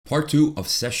Part 2 of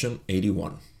session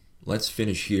 81. Let's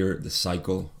finish here the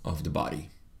cycle of the body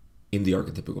in the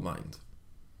archetypical mind.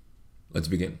 Let's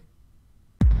begin.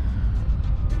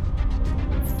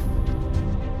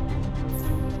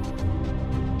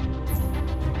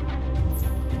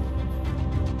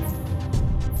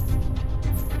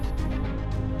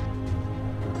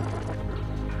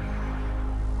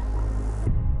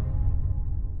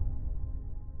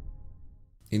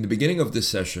 In the beginning of this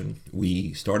session,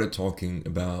 we started talking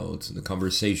about the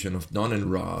conversation of Don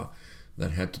and Ra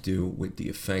that had to do with the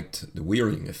effect, the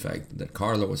wearying effect that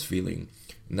Carla was feeling.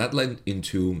 And that led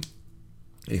into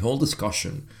a whole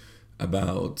discussion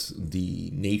about the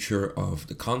nature of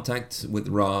the contact with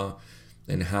Ra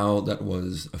and how that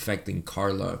was affecting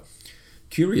Carla,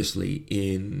 curiously,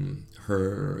 in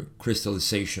her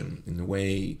crystallization, in the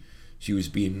way she was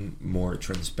being more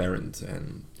transparent.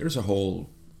 And there's a whole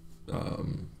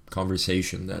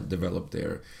conversation that developed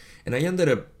there. And I ended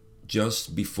up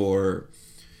just before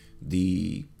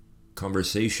the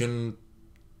conversation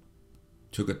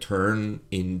took a turn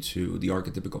into the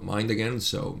archetypical mind again.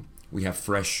 So we have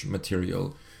fresh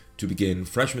material to begin,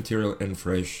 fresh material and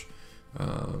fresh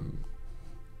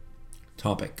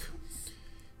topic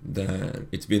that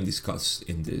it's been discussed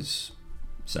in this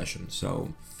session.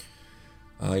 So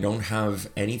I don't have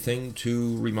anything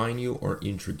to remind you or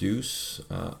introduce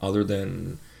other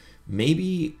than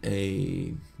maybe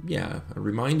a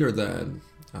reminder that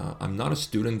I'm not a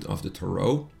student of the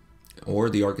Tarot or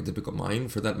the archetypical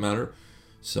mind for that matter.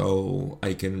 So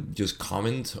I can just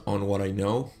comment on what I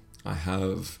know. I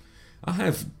have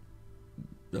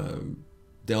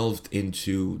delved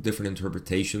into different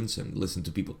interpretations and listened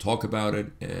to people talk about it,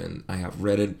 and I have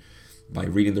read it by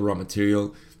reading the raw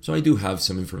material. So I do have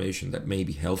some information that may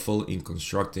be helpful in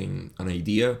constructing an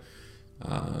idea,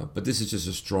 but this is just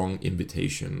a strong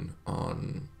invitation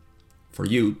for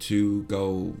you to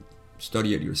go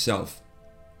study it yourself,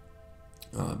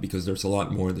 because there's a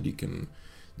lot more that you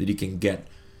can get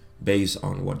based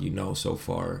on what you know so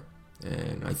far,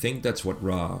 and I think that's what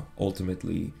Ra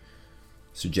ultimately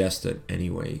suggested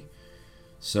anyway.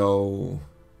 So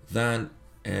that.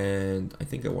 And I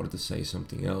think I wanted to say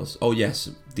something else. Oh yes,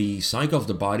 the cycle of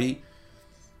the body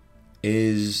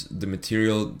is the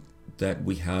material that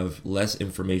we have less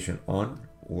information on,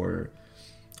 or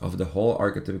of the whole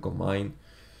archetypical mind.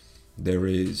 There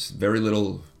is very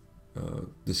little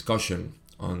discussion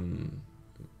on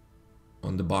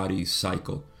the body's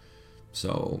cycle.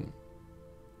 So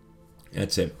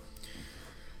that's it.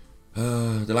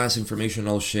 The last information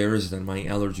I'll share is that my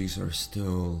allergies are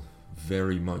still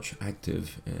very much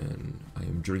active, and I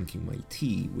am drinking my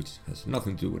tea, which has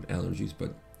nothing to do with allergies,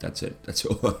 but that's it. That's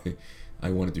all I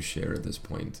wanted to share at this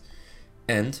point.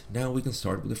 And now we can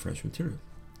start with the fresh material.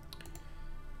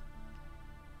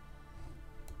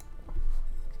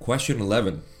 Question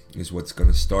 11 is what's going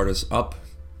to start us up,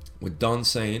 with Don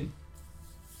saying,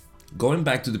 going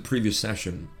back to the previous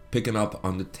session, picking up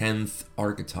on the 10th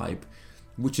archetype,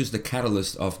 which is the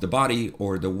catalyst of the body,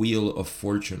 or the wheel of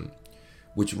fortune,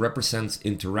 which represents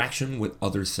interaction with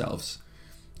other selves.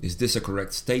 Is this a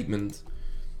correct statement?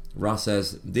 Ra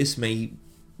says, this may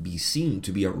be seen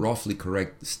to be a roughly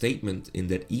correct statement in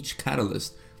that each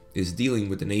catalyst is dealing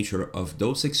with the nature of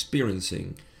those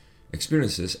experiences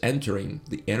entering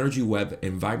the energy web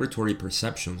and vibratory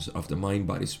perceptions of the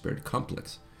mind-body-spirit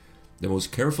complex. The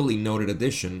most carefully noted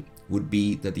addition would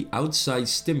be that the outside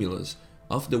stimulus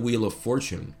of the Wheel of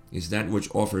Fortune is that which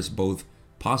offers both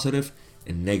positive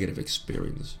and negative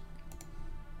experience.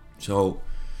 So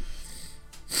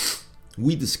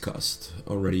we discussed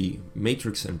already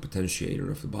matrix and potentiator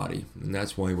of the body, and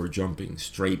that's why we're jumping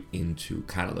straight into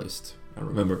catalyst. Now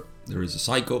remember, there is a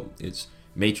cycle. It's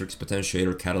matrix,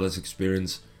 potentiator, catalyst,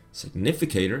 experience,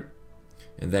 significator,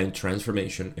 and then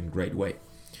transformation and great way.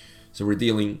 So we're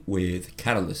dealing with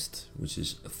catalyst, which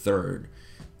is a third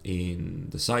in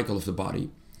the cycle of the body,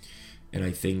 and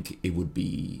I think it would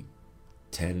be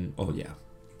 10. Oh yeah,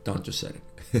 Don just said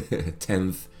it.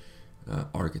 10th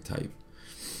archetype.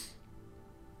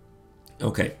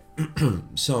 Okay,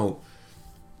 so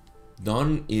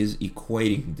Don is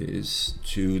equating this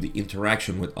to the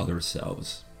interaction with other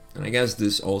selves, and I guess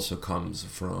this also comes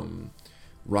from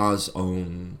Ra's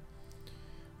own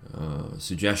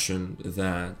suggestion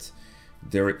that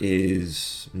there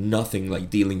is nothing like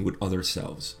dealing with other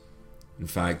selves. In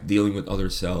fact, dealing with other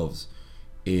selves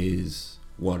is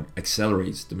what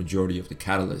accelerates the majority of the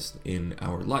catalyst in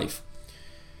our life.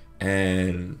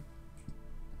 And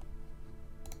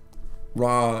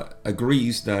Ra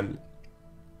agrees that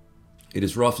it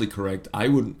is roughly correct.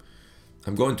 I'm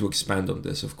going to expand on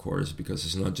this, of course, because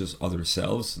it's not just other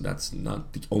selves. That's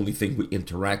not the only thing we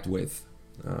interact with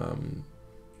Um,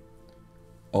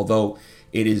 although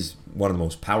it is one of the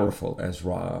most powerful, as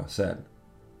Ra said.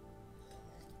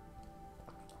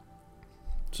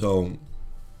 So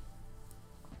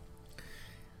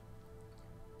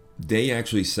they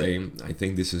actually say, I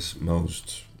think this is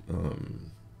most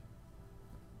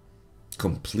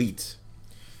complete,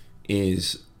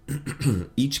 is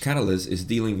each catalyst is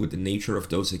dealing with the nature of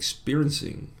those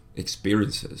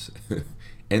experiences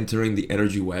entering the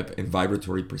energy web and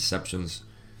vibratory perceptions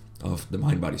of the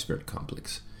mind-body-spirit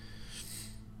complex.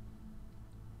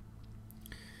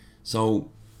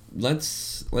 So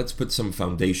let's put some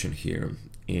foundation here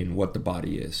in what the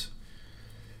body is.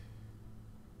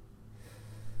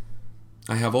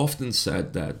 I have often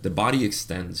said that the body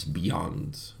extends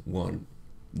beyond what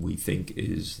we think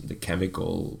is the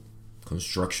chemical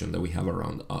construction that we have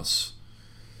around us.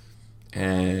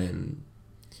 And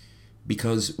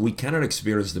because we cannot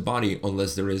experience the body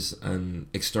unless there is an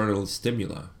external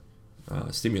stimuli,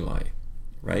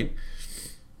 right?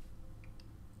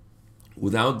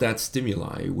 Without that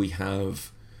stimuli, we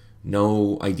have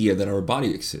no idea that our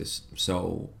body exists.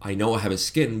 So I know I have a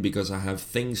skin because I have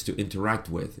things to interact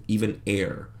with. Even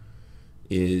air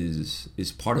is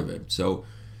part of it. So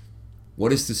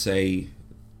what is to say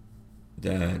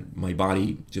that my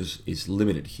body just is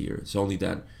limited here? It's only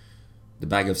that the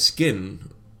bag of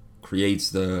skin creates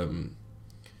the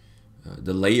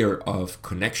layer of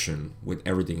connection with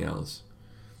everything else.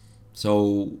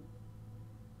 So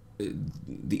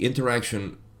the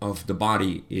interaction of the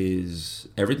body is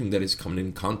everything that is coming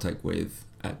in contact with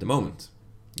at the moment.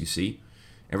 You see,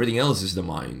 everything else is the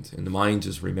mind, and the mind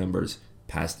just remembers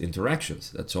past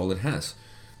interactions. That's all it has.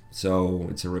 So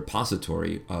it's a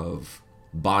repository of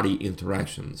body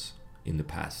interactions in the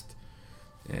past,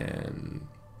 and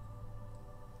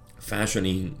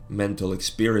fashioning mental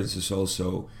experience is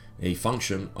also a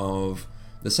function of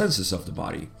the senses of the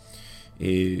body.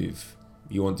 If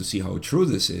you want to see how true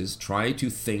this is, try to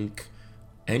think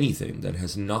anything that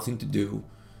has nothing to do,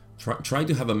 try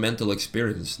to have a mental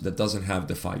experience that doesn't have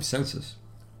the five senses,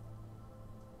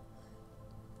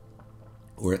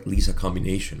 or at least a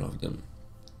combination of them.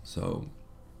 So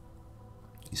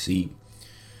you see,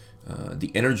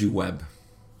 the energy web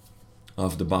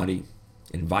of the body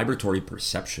and vibratory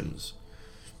perceptions.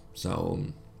 So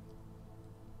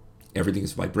everything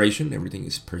is vibration, everything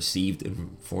is perceived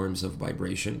in forms of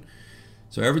vibration.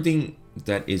 So everything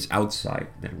that is outside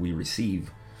that we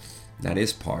receive, that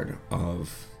is part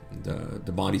of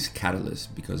the body's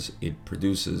catalyst, because it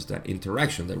produces that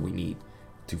interaction that we need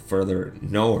to further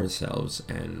know ourselves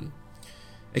and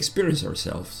experience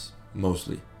ourselves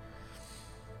mostly.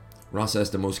 Ra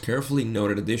says the most carefully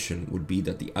noted addition would be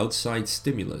that the outside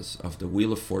stimulus of the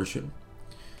Wheel of Fortune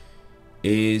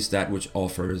is that which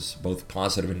offers both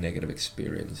positive and negative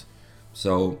experience.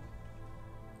 So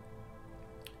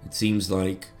it seems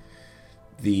like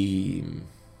I'm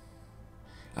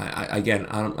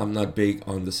not big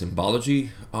on the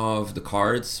symbology of the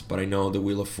cards, but I know the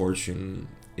Wheel of Fortune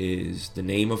is the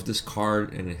name of this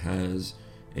card, and it has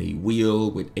a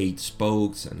wheel with 8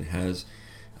 spokes, and it has,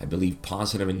 I believe,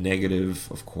 positive and negative,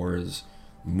 of course,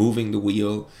 moving the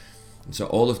wheel. And so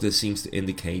all of this seems to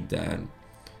indicate that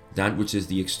which is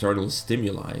the external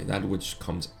stimuli, that which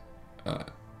comes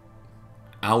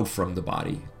out from the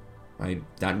body, right?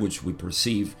 That which we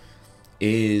perceive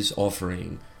is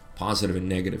offering positive and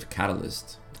negative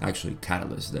catalysts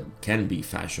that can be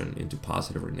fashioned into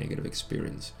positive or negative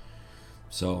experience.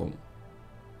 So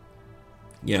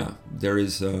yeah,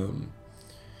 there's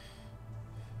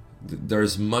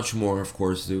much more, of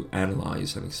course, to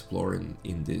analyze and explore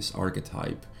in this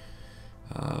archetype.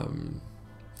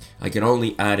 I can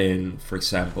only add in, for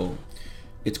example,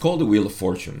 it's called the Wheel of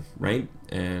Fortune, right?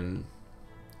 And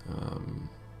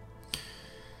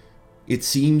it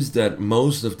seems that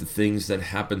most of the things that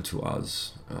happen to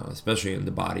us, especially in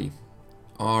the body,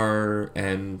 are,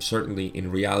 and certainly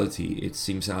in reality, it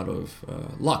seems out of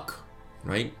luck,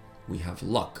 right? We have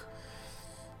luck.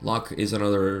 Luck is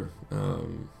another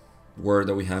word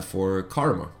that we have for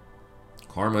karma.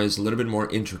 Karma is a little bit more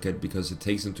intricate because it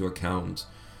takes into account,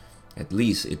 at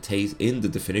least it takes in the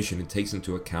definition, it takes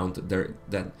into account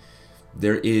that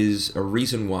there is a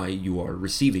reason why you are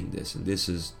receiving this, and this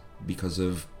is because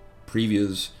of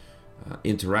previous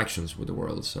interactions with the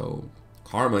world. So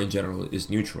karma in general is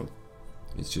neutral.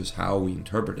 It's just how we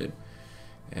interpret it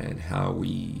and how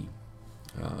we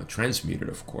transmute it,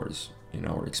 of course, in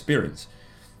our experience.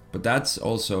 But that's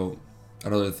also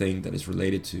another thing that is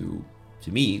related to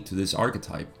me, to this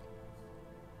archetype,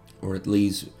 or at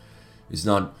least is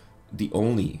not the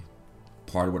only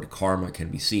part where the karma can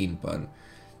be seen, but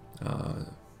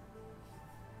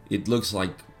it looks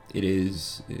like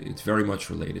it's very much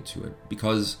related to it,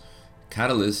 because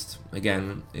catalyst,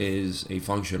 again, is a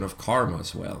function of karma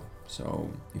as well.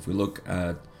 So if we look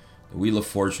at the Wheel of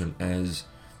Fortune as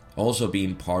also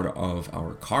being part of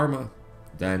our karma,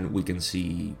 then we can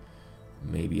see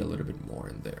maybe a little bit more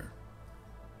in there.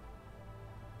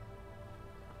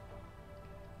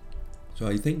 So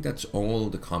I think that's all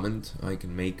the comment I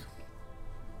can make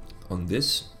on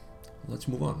this. Let's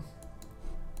move on.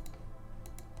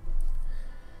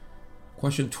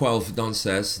 Question 12, Don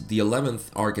says, the 11th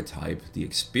archetype, the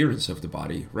experience of the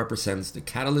body, represents the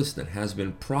catalyst that has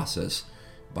been processed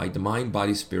by the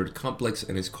mind-body-spirit complex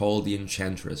and is called the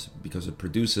enchantress because it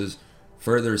produces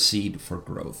further seed for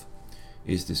growth.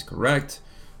 Is this correct?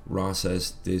 Ra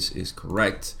says this is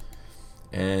correct.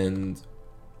 And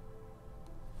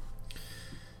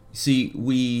see,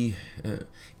 we,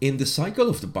 in the cycle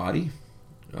of the body,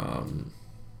 let's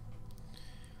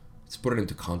put it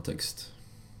into context.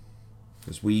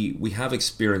 Because we have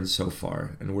experience so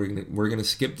far, and we're gonna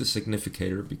skip the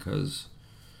significator because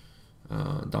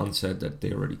Don said that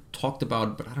they already talked about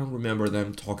it, but I don't remember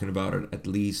them talking about it at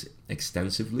least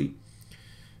extensively,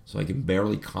 so I can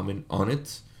barely comment on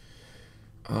it.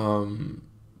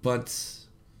 But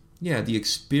yeah, the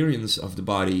experience of the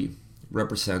body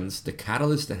represents the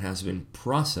catalyst that has been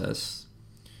processed,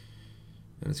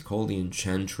 and it's called the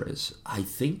enchantress. I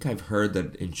think I've heard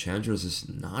that enchantress is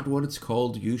not what it's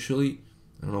called usually.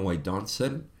 I don't know why Don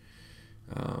said it.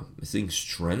 I think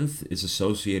strength is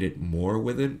associated more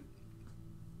with it.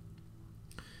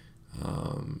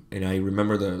 And I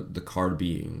remember the card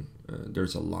being,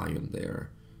 there's a lion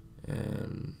there,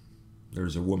 and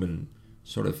there's a woman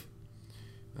sort of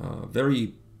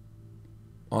very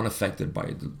unaffected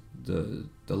by the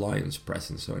lion's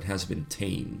presence, so it has been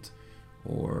tamed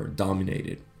or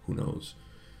dominated, who knows.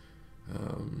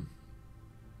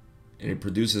 And it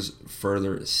produces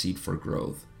further seed for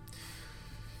growth.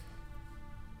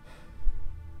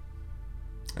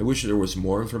 I wish there was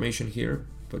more information here,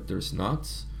 but there's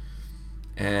not.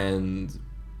 And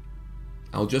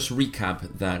I'll just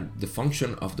recap that the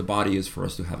function of the body is for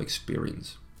us to have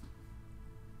experience.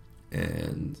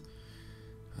 And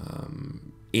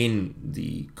in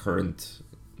the current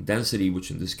density, which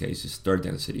in this case is third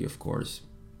density, of course,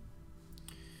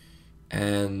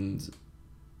 and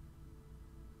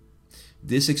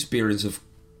this experience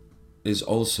is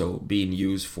also being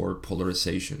used for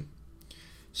polarization.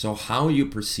 So how you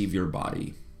perceive your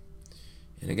body,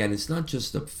 and again, it's not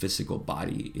just the physical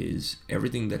body, is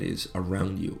everything that is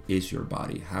around you is your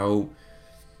body. How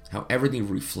everything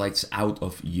reflects out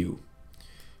of you.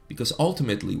 Because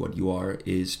ultimately what you are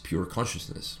is pure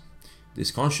consciousness.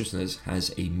 This consciousness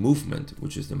has a movement,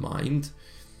 which is the mind,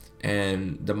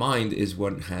 and the mind is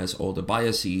what has all the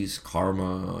biases,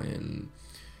 karma, and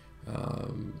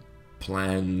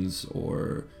plans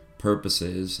or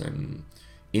purposes and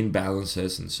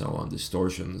imbalances and so on,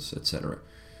 distortions, etc.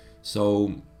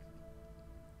 So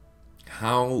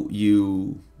how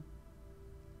you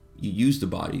use the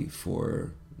body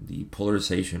for the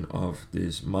polarization of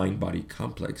this mind-body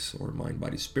complex or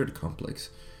mind-body-spirit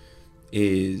complex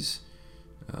is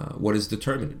what is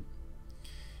determined.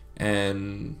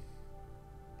 And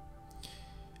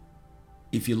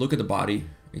if you look at the body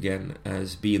again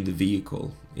as being the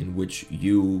vehicle in which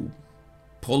you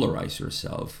polarize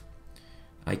yourself,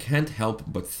 I can't help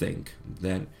but think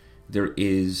that there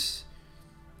is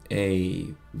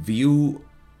a view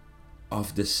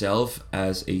of the self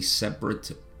as a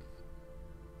separate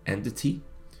entity,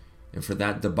 and for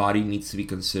that the body needs to be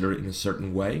considered in a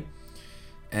certain way.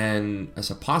 And as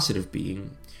a positive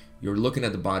being, you're looking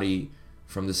at the body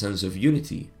from the sense of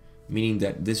unity, meaning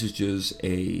that this is just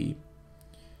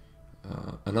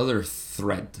another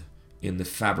thread in the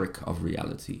fabric of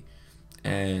reality.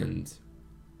 And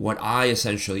what I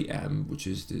essentially am, which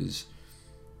is this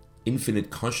infinite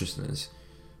consciousness,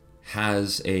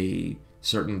 has a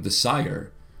certain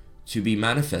desire to be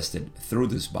manifested through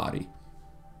this body.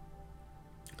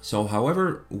 So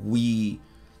however we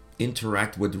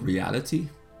interact with reality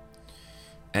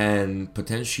and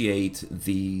potentiate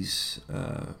these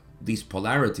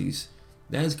polarities,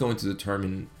 that is going to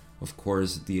determine, of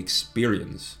course, the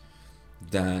experience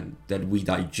that we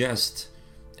digest,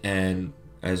 and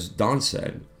as Don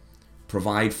said,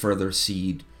 provide further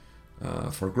seed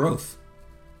for growth.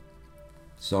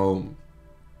 So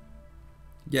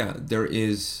yeah, there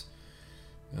is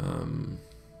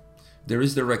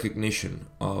the recognition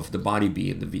of the body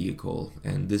being the vehicle,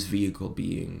 and this vehicle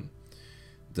being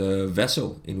the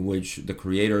vessel in which the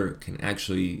creator can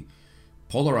actually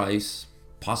polarize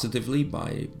positively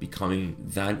by becoming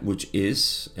that which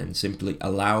is and simply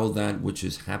allow that which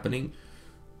is happening,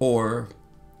 or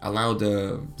allow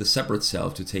the separate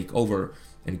self to take over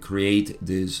and create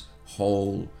this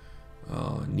whole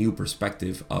new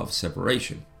perspective of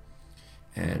separation.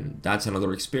 And that's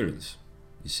another experience,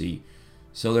 you see.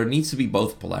 So there needs to be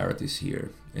both polarities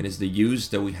here, and it's the use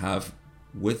that we have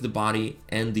with the body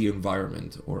and the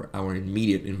environment, or our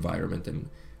immediate environment, and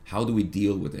how do we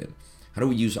deal with it? How do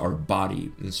we use our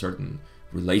body in certain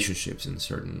relationships, in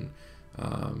certain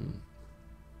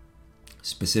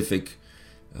specific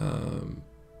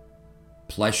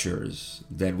pleasures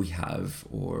that we have,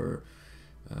 or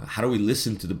how do we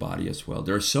listen to the body as well?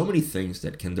 There are so many things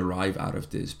that can derive out of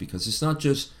this, because it's not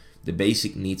just the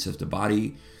basic needs of the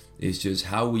body, it's just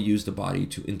how we use the body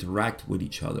to interact with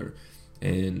each other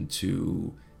and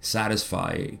to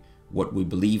satisfy what we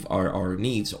believe are our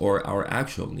needs or our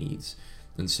actual needs,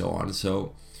 and so on.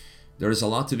 So there is a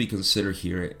lot to be considered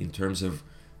here in terms of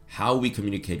how we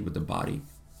communicate with the body.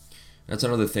 That's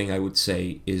another thing I would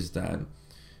say, is that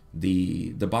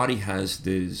the body has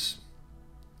this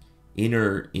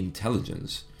inner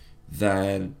intelligence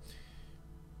that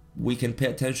we can pay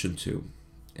attention to.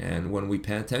 And when we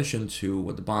pay attention to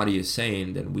what the body is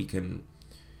saying, then we can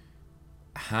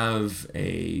have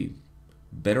a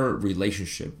better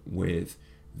relationship with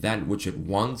that which it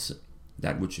wants,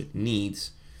 that which it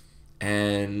needs,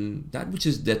 and that which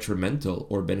is detrimental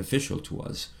or beneficial to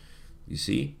us, you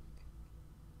see?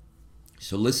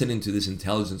 So listening to this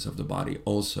intelligence of the body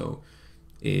also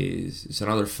is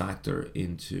another factor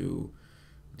into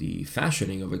the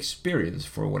fashioning of experience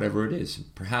for whatever it is.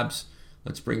 Perhaps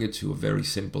let's bring it to a very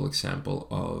simple example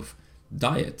of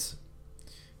diet.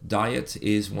 Diet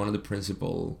is one of the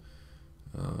principal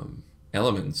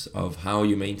elements of how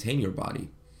you maintain your body,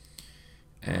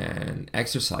 and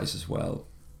exercise as well.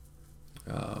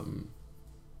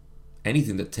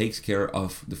 Anything that takes care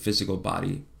of the physical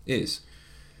body is.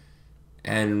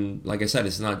 And like I said,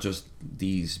 it's not just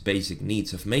these basic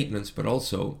needs of maintenance, but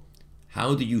also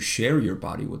how do you share your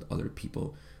body with other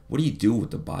people? What do you do with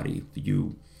the body?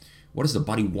 What does the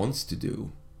body wants to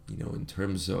do? In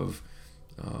terms of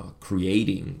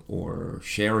creating or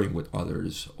sharing with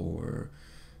others, or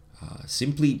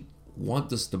simply what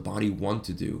does the body want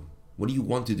to do? What do you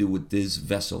want to do with this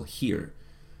vessel here?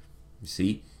 You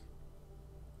see?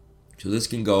 So this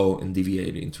can go and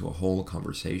deviate into a whole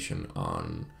conversation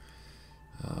on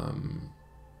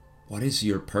what is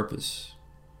your purpose?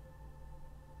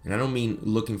 And I don't mean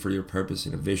looking for your purpose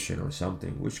in a vision or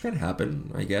something, which can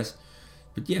happen, I guess.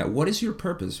 But yeah, what is your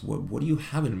purpose? What do you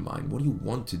have in mind? What do you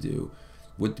want to do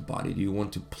with the body? Do you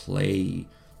want to play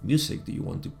music? Do you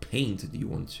want to paint? Do you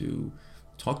want to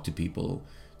talk to people?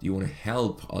 Do you want to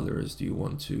help others? Do you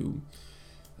want to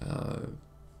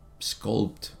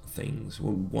sculpt things?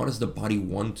 What does the body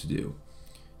want to do?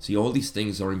 See, all these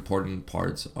things are important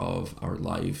parts of our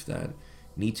life that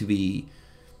need to be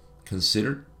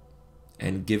considered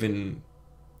and given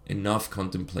enough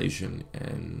contemplation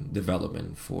and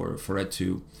development for it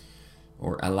to,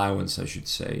 or allowance, I should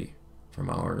say,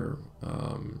 from our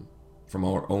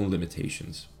own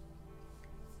limitations.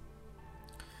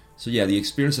 So yeah, the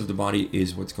experience of the body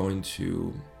is what's going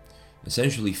to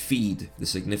essentially feed the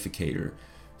significator,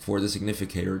 for the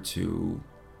significator to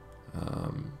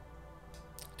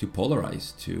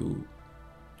polarize, to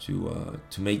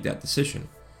make that decision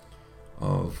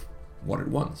of what it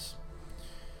wants.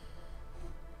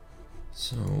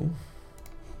 So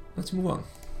let's move on.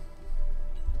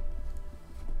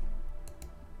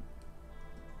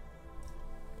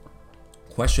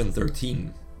 Question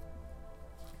 13.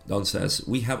 Don says,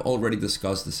 we have already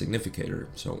discussed the significator,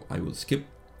 so I will skip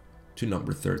to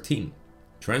number 13.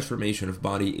 Transformation of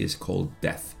body is called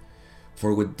death.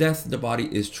 For with death, the body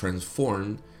is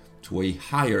transformed to a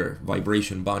higher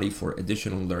vibration body for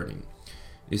additional learning.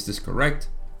 Is this correct?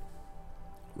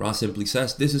 Ra simply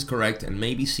says, this is correct and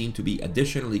may be seen to be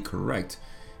additionally correct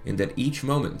in that each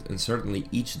moment, and certainly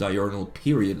each diurnal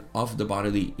period of the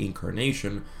bodily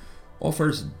incarnation,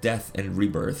 offers death and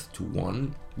rebirth to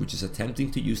one which is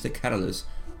attempting to use the catalyst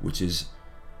which is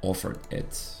offered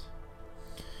it.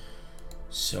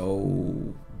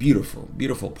 So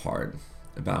beautiful part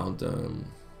about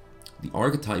the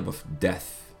archetype of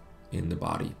death in the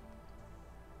body.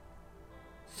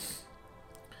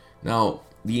 Now,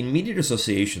 the immediate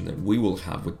association that we will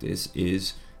have with this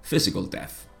is physical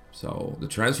death. So the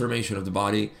transformation of the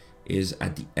body is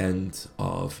at the end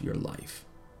of your life,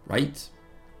 right?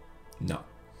 No.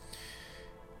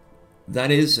 That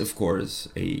is, of course,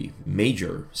 a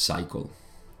major cycle.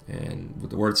 And with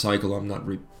the word cycle, I'm not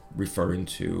referring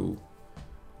to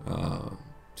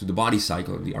the body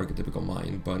cycle of the archetypical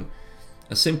mind, but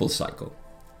a simple cycle.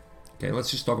 Okay,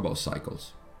 let's just talk about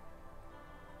cycles.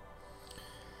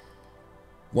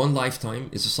 One lifetime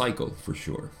is a cycle for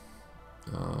sure.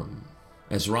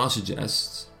 As Ra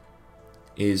suggests,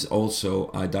 is also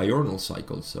a diurnal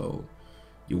cycle. So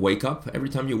you wake up, every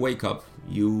time you wake up,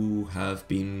 you have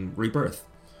been rebirthed,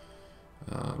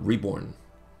 reborn,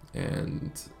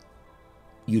 and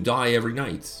you die every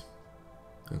night.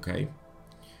 Okay?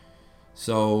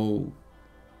 So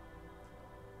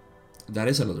that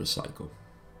is another cycle.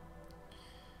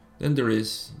 Then there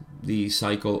is the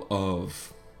cycle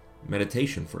of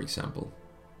meditation, for example,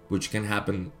 which can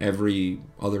happen every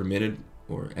other minute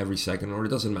or every second, or it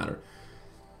doesn't matter.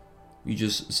 You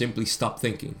just simply stop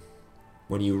thinking.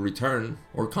 When you return,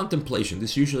 or contemplation,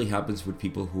 this usually happens with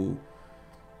people who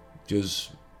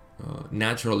just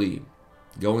naturally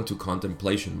go into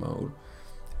contemplation mode,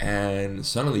 and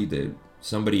suddenly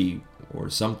somebody or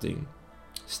something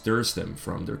stirs them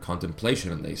from their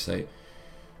contemplation, and they say,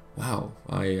 wow,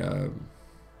 I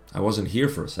wasn't here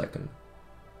for a second.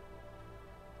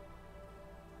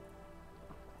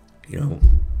 You know,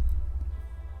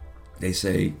 they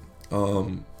say,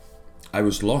 I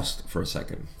was lost for a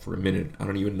second, for a minute. I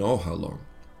don't even know how long.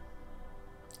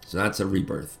 So that's a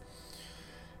rebirth.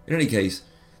 In any case,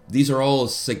 these are all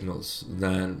signals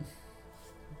that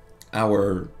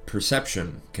our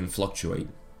perception can fluctuate.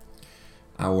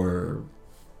 Our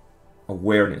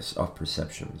awareness of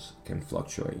perceptions can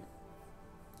fluctuate.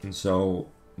 And so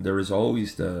there is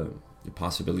always the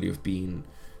possibility of being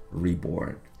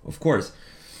reborn. Of course,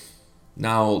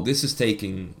 now this is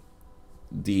taking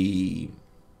the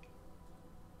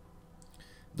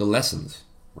lessons,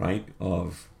 right,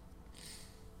 of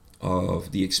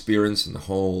the experience and the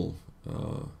whole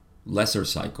lesser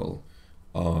cycle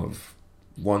of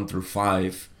 1 through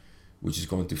 5, which is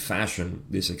going to fashion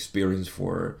this experience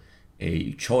for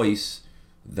a choice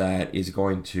that is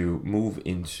going to move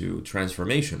into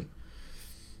transformation.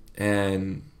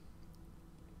 And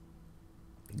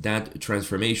that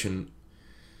transformation,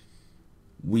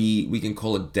 we can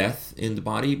call it death in the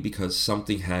body, because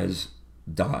something has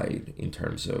died in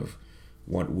terms of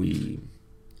what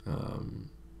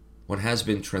has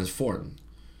been transformed.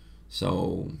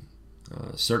 So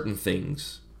certain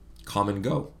things come and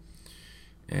go,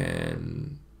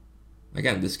 and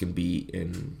again, this can be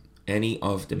in any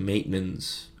of the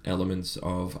maintenance elements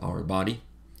of our body.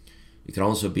 It can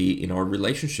also be in our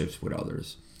relationships with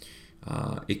others.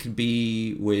 It can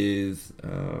be with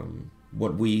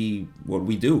what we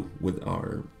do with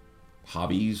our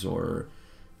hobbies or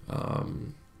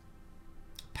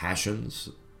passions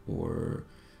or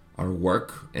our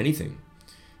work. Anything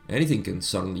can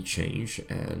suddenly change,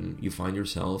 and you find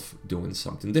yourself doing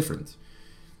something different,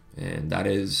 and that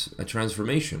is a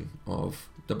transformation of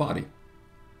the body.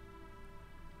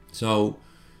 So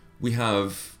we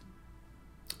have,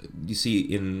 you see,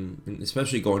 in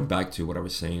especially going back to what I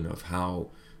was saying of how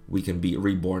we can be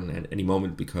reborn at any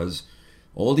moment, because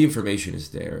all the information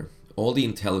is there, all the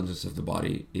intelligence of the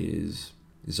body is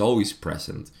always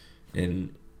present,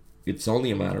 and it's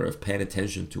only a matter of paying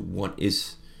attention to what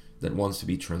is that wants to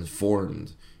be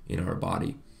transformed in our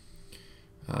body.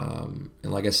 And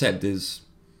like I said,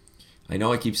 I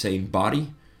know I keep saying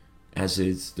body as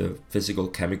is the physical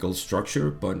chemical structure,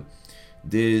 but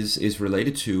this is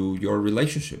related to your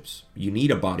relationships. You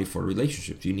need a body for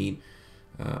relationships. You need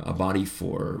a body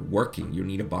for working. You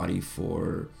need a body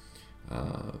for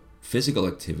physical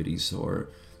activities or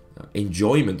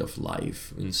enjoyment of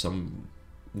life in some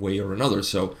way or another.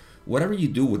 So whatever you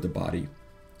do with the body,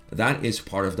 that is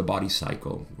part of the body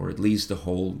cycle, or at least the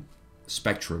whole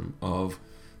spectrum of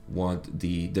what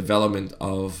the development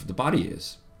of the body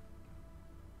is.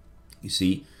 You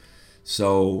see?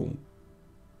 So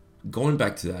going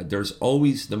back to that, there's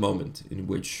always the moment in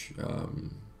which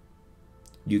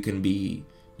you can be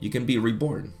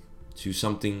reborn to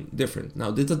something different.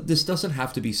 Now, this doesn't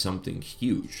have to be something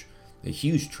huge, a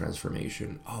huge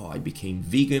transformation. Oh, I became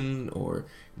vegan, or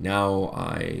now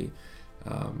I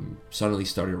suddenly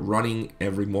started running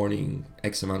every morning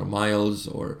X amount of miles,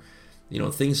 or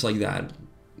things like that.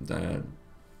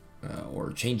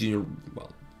 Or changing your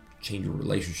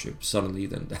relationship suddenly.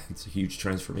 Then that's a huge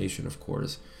transformation, of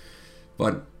course.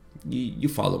 But you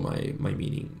follow my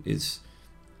meaning.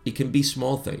 It can be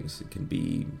small things. It can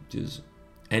be just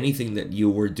anything that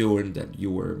you were doing that you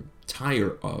were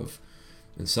tired of,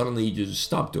 and suddenly you just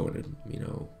stop doing it.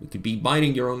 It could be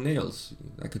biting your own nails.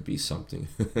 That could be something,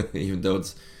 even though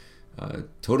it's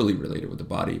totally related with the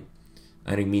body.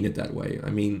 I didn't mean it that way. I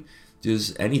mean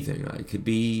just anything. It could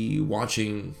be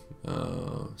watching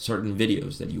certain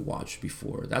videos that you watched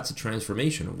before. That's a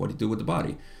transformation of what you do with the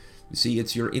body. You see,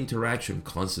 it's your interaction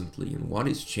constantly and what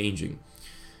is changing.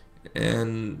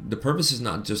 And the purpose is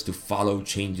not just to follow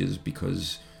changes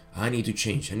because I need to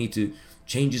change.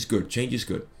 Change is good. Change is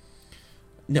good.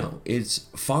 No, it's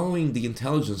following the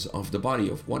intelligence of the body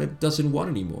of what it doesn't want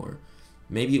anymore.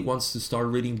 Maybe it wants to start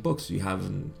reading books. You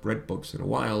haven't read books in a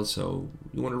while, so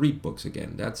you want to read books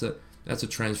again. That's a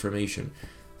transformation.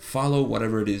 Follow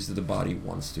whatever it is that the body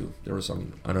wants to. There is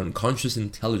an unconscious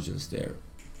intelligence there,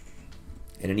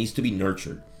 and it needs to be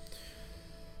nurtured.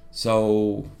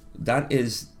 So that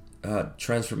is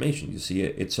transformation. You see,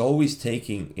 it's always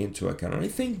taking into account. And I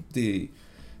think the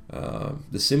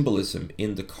symbolism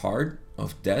in the card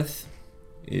of death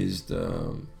is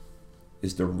the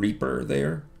reaper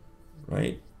there,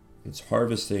 right? It's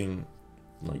harvesting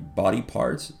like body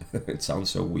parts. It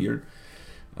sounds so weird,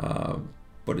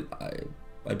 but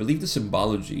I believe the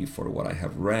symbology for what I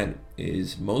have read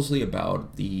is mostly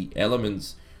about the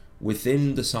elements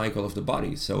within the cycle of the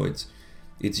body. So it's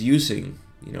using,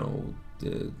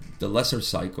 the lesser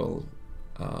cycle,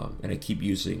 and I keep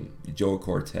using Joe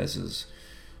Cortez's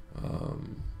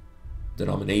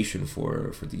denomination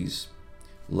for these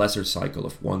lesser cycle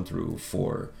of 1 through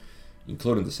 4,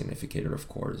 including the significator, of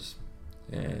course,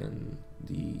 and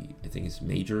I think it's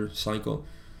major cycle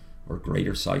or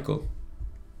greater cycle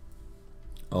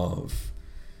of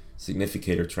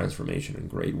significator transformation in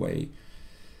great way.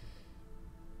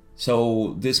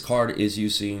 So this card is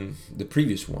using the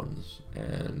previous ones,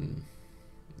 and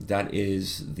that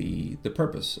is the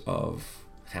purpose of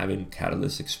having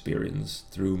catalyst experience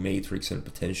through matrix and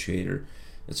potentiator.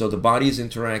 And so the body is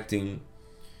interacting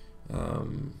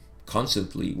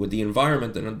constantly with the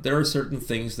environment, and there are certain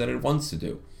things that it wants to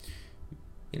do.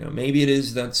 Maybe it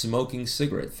is that smoking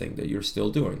cigarette thing that you're still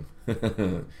doing.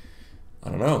 I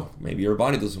don't know. Maybe your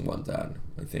body doesn't want that.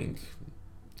 I think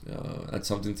that's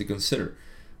something to consider.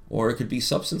 Or it could be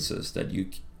substances that you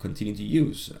continue to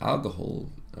use, alcohol,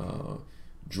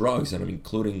 drugs, and I'm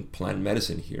including plant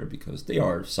medicine here because they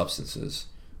are substances,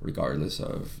 regardless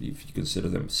of if you consider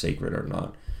them sacred or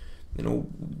not.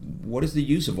 What is the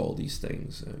use of all these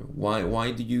things?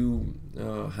 Why do you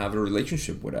have a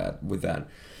relationship with that?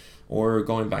 Or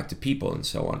going back to people and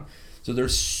so on. So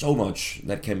there's so much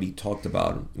that can be talked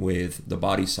about with the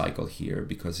body cycle here,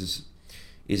 because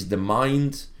is the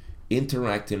mind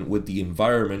interacting with the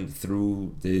environment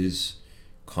through this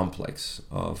complex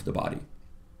of the body.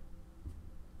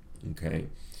 Okay.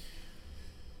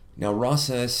 Now Ross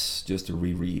says, just to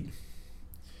reread,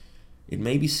 it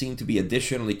may be seen to be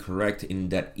additionally correct in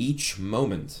that each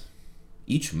moment,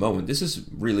 this is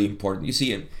really important. You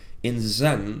see, in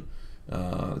Zen,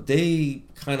 they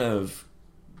kind of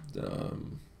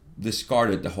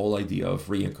discarded the whole idea of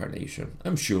reincarnation.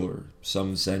 I'm sure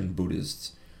some Zen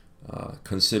Buddhists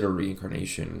consider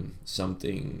reincarnation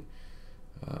something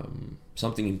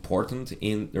important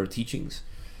in their teachings,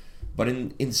 but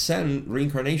in Zen,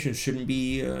 reincarnation shouldn't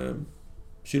be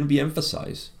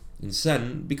emphasized in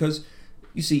Zen, because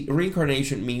you see,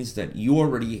 reincarnation means that you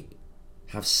already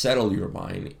have settled your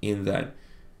mind in that,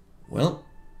 well,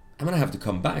 I'm gonna have to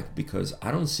come back because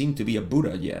I don't seem to be a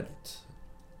Buddha yet.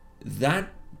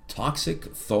 That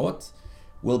toxic thought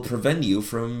will prevent you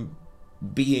from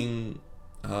being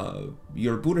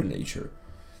your Buddha nature,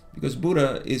 because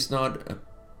Buddha is not a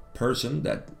person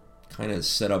that kind of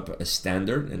set up a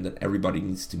standard and that everybody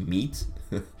needs to meet.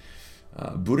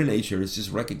 Buddha nature is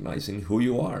just recognizing who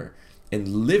you are and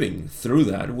living through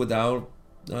that without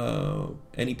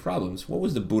any problems. What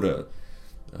was the Buddha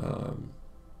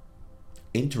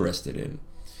interested in?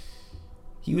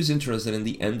 He was interested in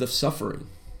the end of suffering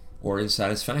or in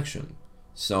satisfaction.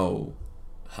 So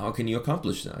how can you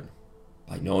accomplish that?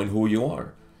 By knowing who you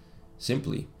are,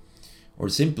 simply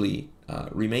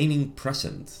remaining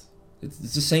present. It's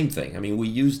the same thing. I mean, we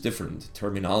use different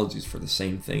terminologies for the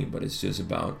same thing, but it's just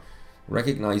about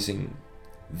recognizing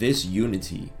this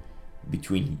unity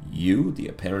between you, the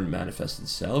apparent manifested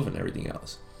self, and everything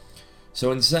else.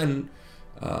 So in Zen,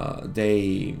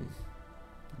 they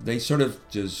sort of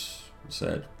just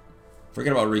said,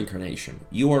 forget about reincarnation.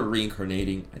 You are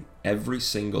reincarnating at every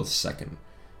single second,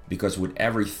 because with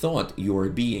every thought you are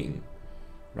being,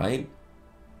 right?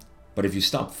 But if you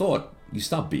stop thought, you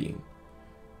stop being.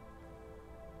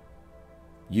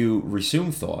 You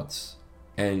resume thoughts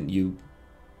and you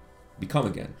become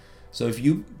again. So if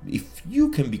you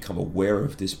can become aware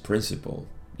of this principle,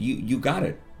 you got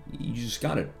it. You just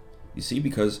got it. You see,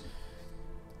 because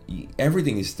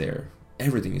everything is there.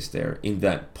 Everything is there in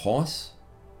that pause,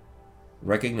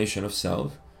 recognition of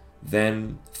self,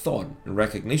 then thought,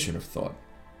 recognition of thought.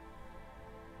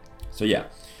 So yeah,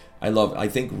 I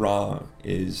think Ra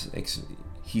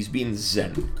he's being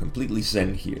Zen, completely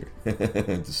Zen here,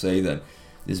 to say that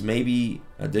this may be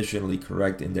additionally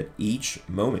correct in that each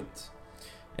moment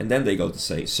And then they go to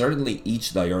say, certainly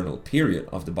each diurnal period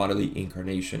of the bodily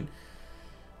incarnation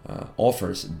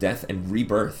offers death and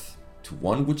rebirth to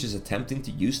one which is attempting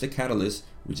to use the catalyst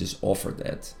which is offered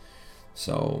that.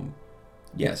 So,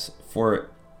 yes,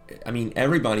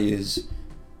 everybody is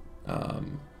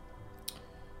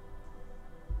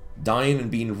dying and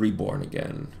being reborn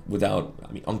again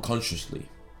unconsciously,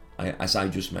 as I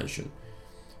just mentioned,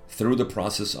 through the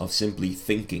process of simply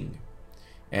thinking.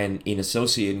 And in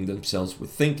associating themselves with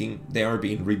thinking, they are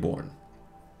being reborn.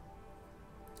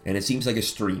 And it seems like a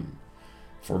stream.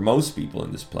 For most people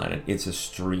on this planet, it's a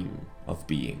stream of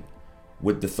being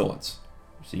with the thoughts.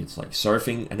 See, it's like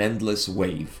surfing an endless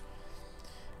wave.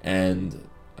 And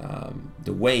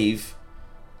the wave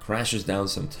crashes down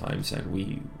sometimes and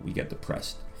we get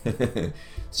depressed.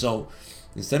 So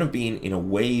instead of being in a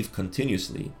wave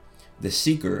continuously, the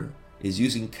seeker is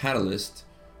using catalyst,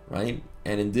 right?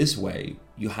 And in this way,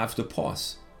 you have to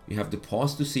pause. You have to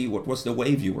pause to see what was the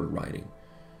wave you were riding.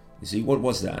 You see, what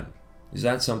was that? Is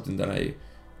that something that I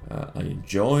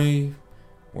enjoy,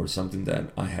 or something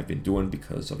that I have been doing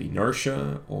because of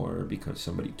inertia, or because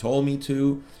somebody told me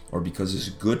to, or because it's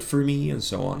good for me, and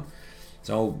so on?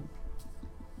 So,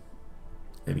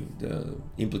 the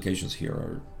implications here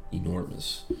are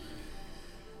enormous.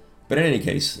 But in any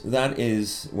case, that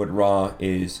is what Ra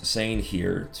is saying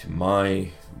here, to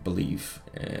my belief,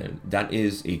 and that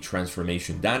is a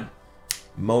transformation. That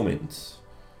moment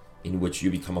in which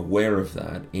you become aware of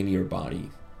that in your body,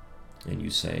 and you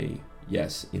say,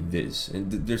 yes, in this. And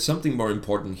there's something more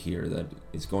important here that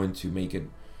is going to make it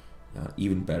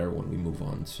even better when we move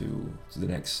on to the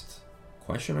next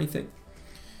question, I think.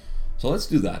 So let's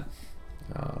do that,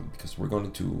 because we're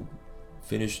going to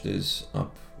finish this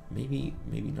up. Maybe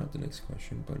not the next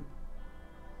question, but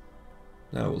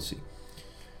now we'll see.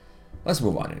 Let's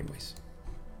move on anyways.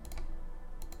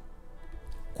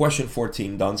 Question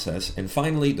 14, Don says, and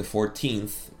finally the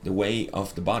 14th, the way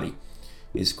of the body,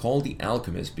 is called the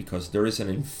alchemist because there is an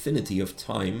infinity of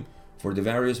time for the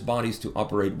various bodies to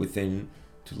operate within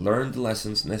to learn the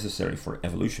lessons necessary for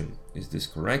evolution. Is this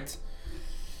correct?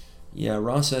 Yeah,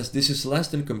 Ra says this is less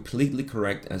than completely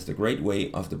correct, as the great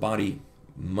way of the body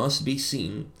must be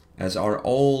seen, as are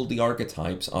all the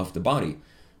archetypes of the body,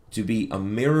 to be a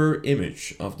mirror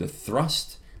image of the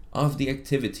thrust of the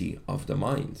activity of the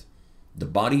mind. The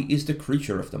body is the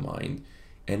creature of the mind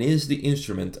and is the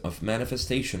instrument of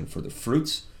manifestation for the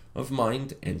fruits of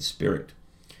mind and spirit.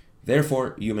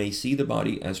 Therefore, you may see the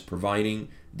body as providing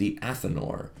the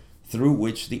athanor through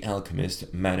which the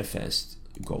alchemist manifests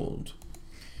gold.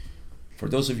 For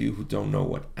those of you who don't know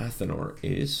what athanor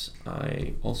is,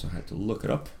 I also had to look it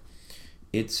up.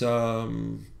 It's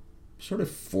sort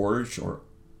of forge or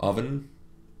oven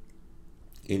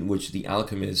in which the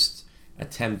alchemists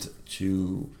attempt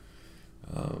to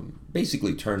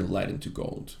basically turn lead into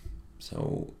gold.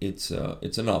 So it's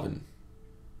an oven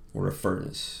or a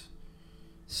furnace,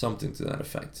 something to that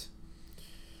effect.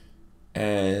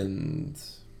 And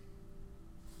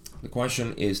the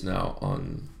question is now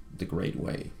on the Great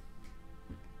Way.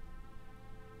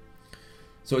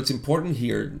 So it's important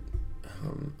here.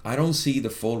 I don't see the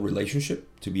full relationship,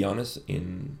 to be honest,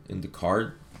 in the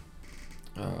card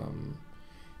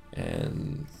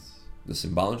and the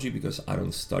symbology, because I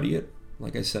don't study it,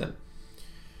 like I said.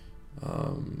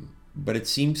 But it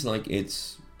seems like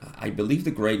I believe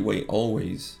the Great Way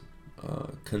always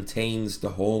contains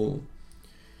the whole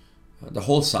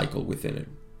cycle within it,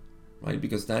 right?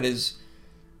 Because that is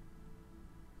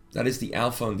the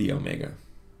Alpha and the Omega,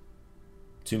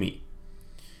 to me.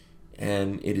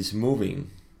 And it is moving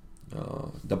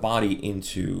the body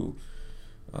into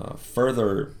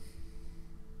further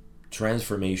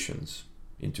transformations,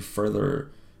 into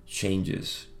further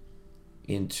changes,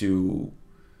 into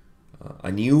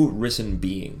a new risen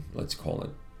being, let's call it.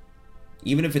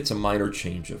 Even if it's a minor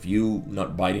change of you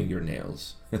not biting your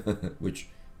nails, which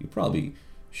you probably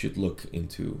should look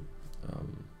into.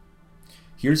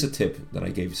 Here's a tip that I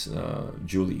gave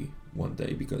Julie one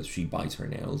day, because she bites her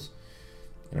nails.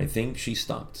 And I think she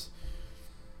stopped.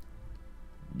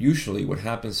 Usually what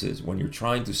happens is, when you're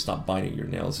trying to stop biting your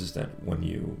nails, is that when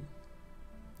you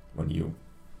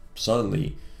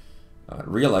suddenly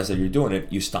realize that you're doing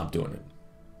it, you stop doing it,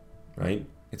 right?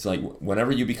 It's like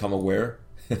whenever you become aware,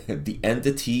 the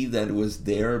entity that was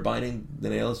there biting the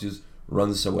nails just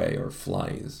runs away or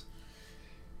flies.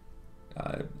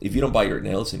 If you don't bite your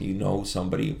nails and you know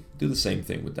somebody, do the same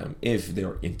thing with them if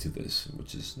they're into this,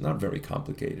 which is not very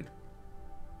complicated.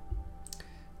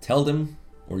 Tell them,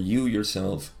 or you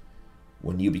yourself,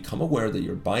 when you become aware that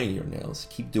you're biting your nails,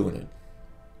 keep doing it.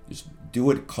 Just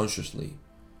do it consciously.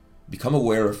 Become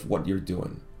aware of what you're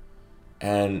doing.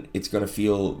 And it's going to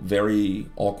feel very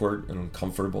awkward and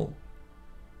uncomfortable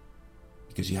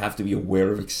because you have to be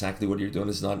aware of exactly what you're doing.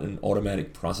 It's not an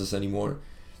automatic process anymore.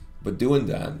 But doing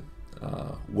that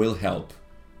will help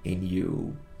in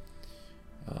you.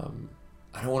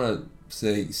 I don't want to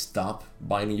say stop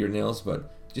biting your nails,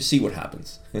 but just see what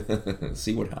happens.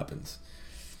 See what happens.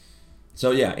 So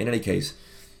yeah, in any case,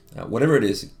 whatever it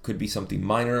is, it could be something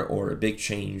minor or a big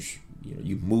change. You know,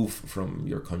 you move from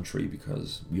your country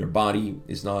because your body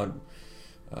is not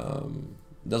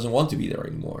doesn't want to be there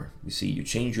anymore. You see, you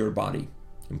change your body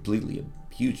completely,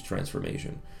 a huge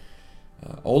transformation.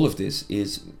 All of this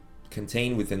is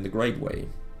contained within the Great Way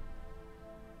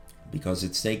because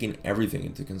it's taking everything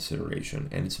into consideration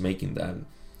and it's making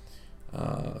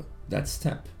that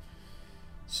step.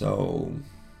 So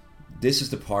this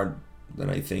is the part that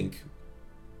I think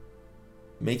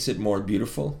makes it more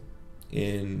beautiful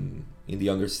in the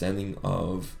understanding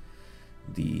of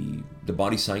the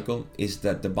body cycle, is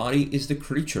that the body is the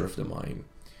creature of the mind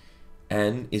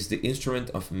and is the instrument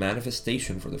of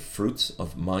manifestation for the fruits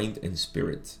of mind and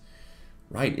spirit.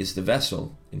 Right, is the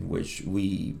vessel in which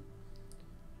we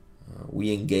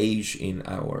engage in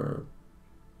our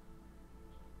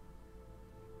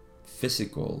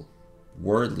physical,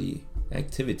 worldly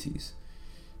activities.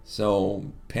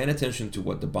 So paying attention to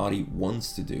what the body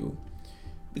wants to do,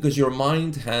 because your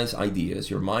mind has ideas.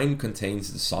 Your mind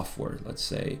contains the software, let's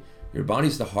say. Your body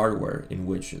is the hardware in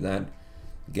which that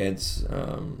gets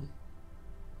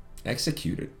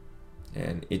executed.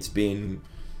 And it's been,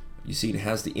 you see, it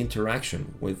has the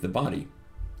interaction with the body,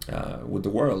 with the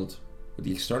world, with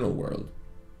the external world.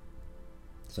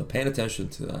 So paying attention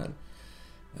to that,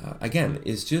 again,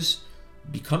 is just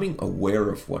becoming aware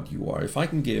of what you are. If I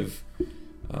can give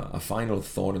a final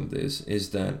thought on this,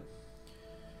 is that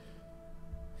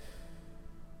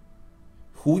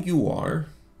who you are,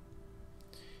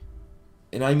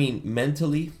 and I mean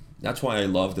mentally, that's why I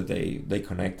love that they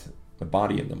connect the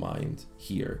body and the mind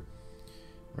here,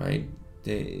 right?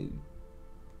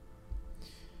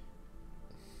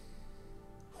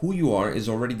 Who you are is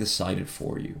already decided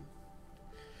for you.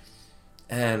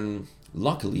 And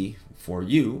luckily for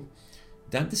you,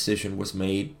 that decision was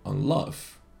made on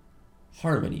love,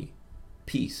 harmony,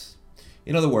 peace.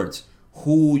 In other words,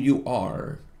 who you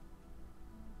are,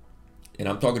 and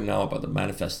I'm talking now about the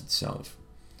manifested self.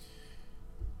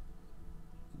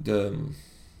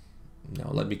 Now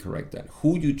let me correct that.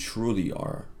 Who you truly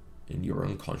are in your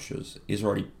unconscious is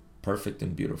already perfect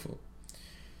and beautiful.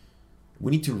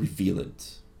 We need to reveal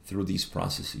it through these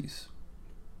processes.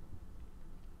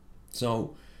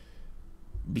 So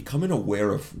becoming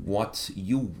aware of what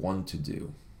you want to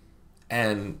do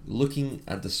and looking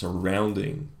at the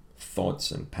surrounding thoughts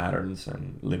and patterns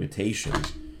and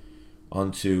limitations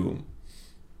onto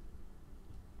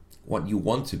what you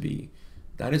want to be,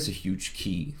 that is a huge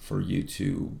key for you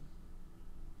to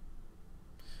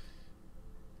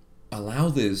allow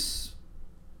this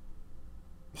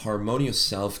harmonious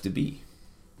self to be.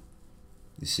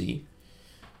 You see,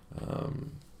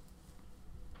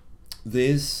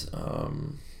 this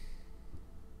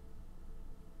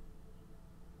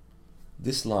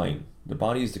line, the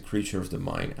body is the creature of the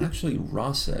mind. Actually,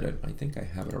 Ra said it. I think I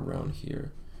have it around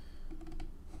here.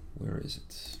 Where is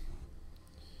it?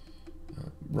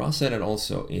 Ra said it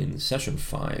also in session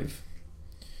 5.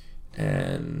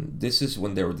 And this is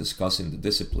when they were discussing the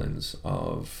disciplines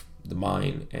of the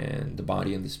mind and the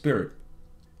body and the spirit.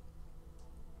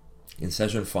 In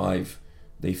session 5,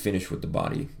 they finished with the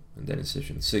body. And then in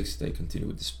session 6, they continue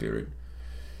with the spirit.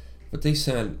 But they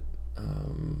said,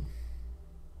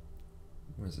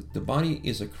 what is it? The body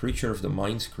is a creature of the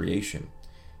mind's creation.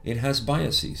 It has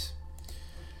biases.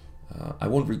 I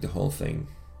won't read the whole thing.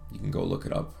 You can go look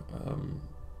it up.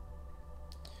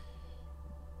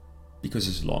 Because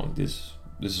it's long. This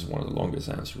is one of the longest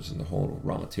answers in the whole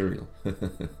raw material.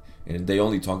 And they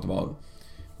only talked about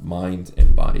mind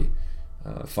and body.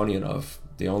 Funny enough,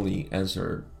 they only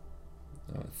answered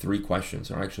 3 questions,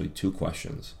 or actually 2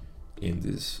 questions in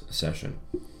this session.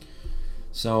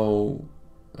 So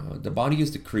the body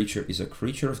is a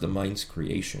creature of the mind's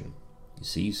creation. You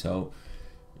see, so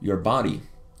your body,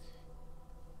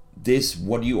 this,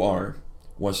 what you are,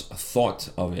 was a thought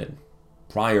of it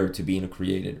prior to being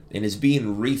created, and is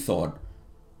being rethought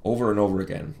over and over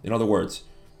again. In other words,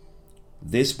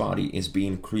 this body is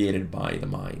being created by the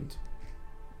mind,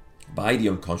 by the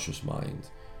unconscious mind,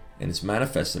 and it's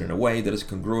manifested in a way that is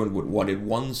congruent with what it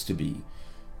wants to be,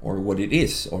 or what it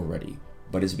is already,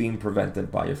 but is being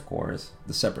prevented by, of course,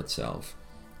 the separate self,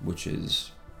 which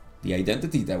is the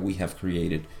identity that we have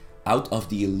created out of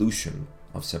the illusion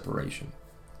of separation.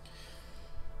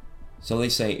 So they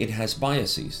say it has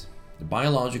biases. The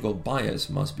biological bias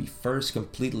must be first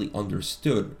completely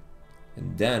understood,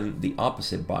 and then the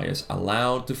opposite bias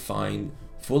allowed to find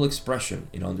full expression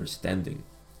in understanding.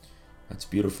 That's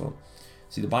beautiful.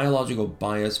 See, the biological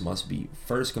bias must be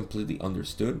first completely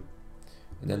understood,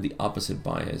 and then the opposite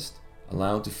bias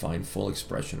allowed to find full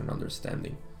expression and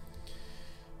understanding.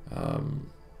 And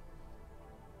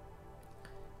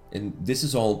this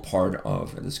is all part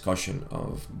of a discussion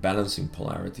of balancing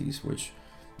polarities, which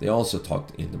they also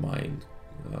talked in the mind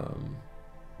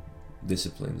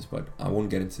disciplines, but I won't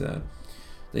get into that.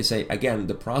 They say, again,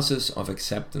 the process of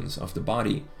acceptance of the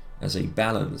body as a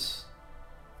balance,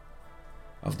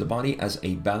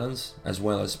 as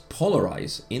well as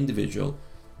polarized individual,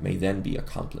 may then be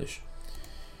accomplished.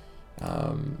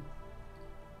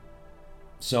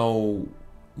 So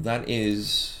that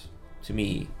is, to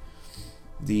me,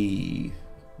 the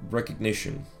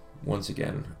recognition, once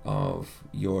again, of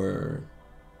your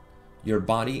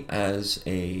body as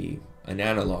an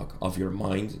analog of your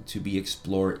mind to be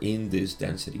explored in this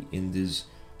density, in this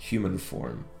human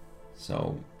form.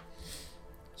 So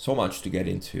much to get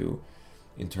into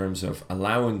in terms of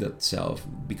allowing that self,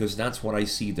 because that's what I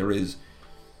see. There is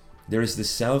the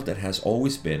self that has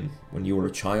always been. When you were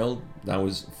a child, that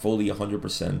was fully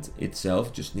 100%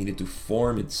 itself, just needed to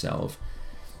form itself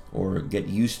or get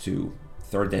used to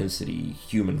third density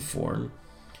human form.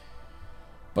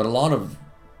 But a lot of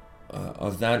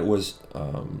that was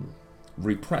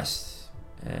repressed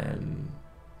and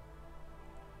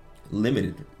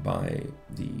limited by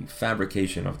the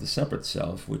fabrication of the separate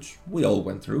self, which we all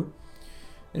went through.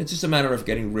 And it's just a matter of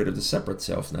getting rid of the separate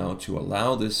self now to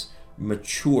allow this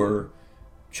mature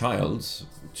child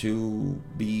to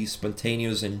be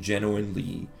spontaneous and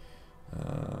genuinely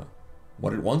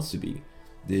what it wants to be.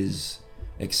 This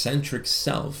eccentric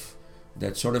self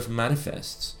that sort of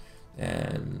manifests,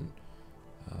 and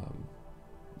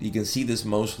you can see this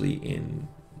mostly in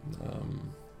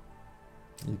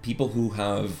people who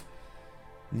have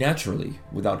naturally,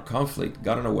 without conflict,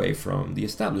 gotten away from the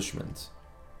establishment.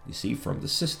 You see, from the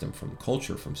system, from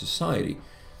culture, from society.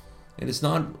 And it's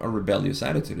not a rebellious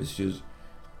attitude, it's just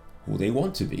who they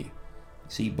want to be.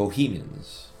 See,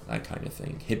 bohemians, that kind of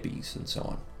thing, hippies, and so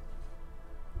on.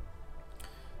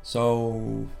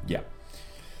 So, yeah.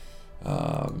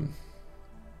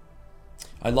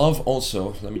 I love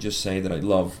also, let me just say that I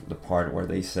love the part where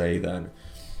they say that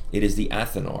it is the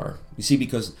Athanor. You see,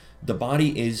 because the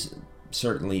body is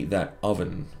certainly that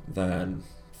oven, that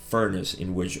furnace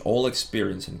in which all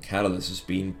experience and catalyst is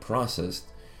being processed,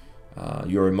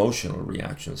 your emotional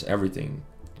reactions, everything.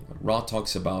 Ra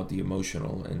talks about the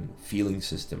emotional and feeling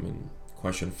system in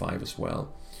question 5 as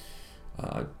well.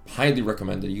 Highly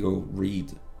recommend that you go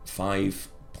read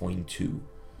 5.2,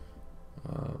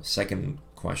 second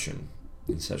question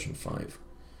in session 5,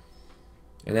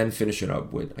 and then finish it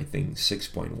up with, I think,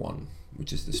 6.1,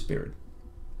 which is the spirit.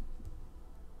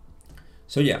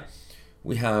 So yeah,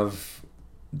 we have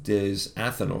this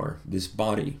Athanor, this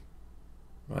body,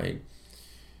 right,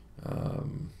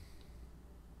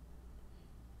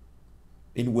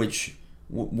 in which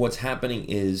what's happening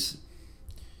is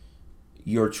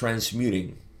you're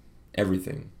transmuting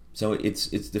everything. So it's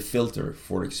the filter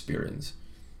for experience,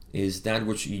 is that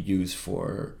which you use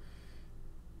for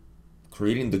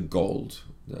creating the gold,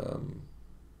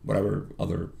 whatever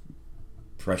other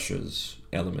precious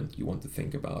element you want to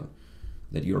think about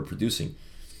that you're producing.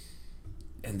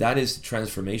 And that is the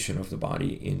transformation of the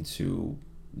body into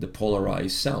the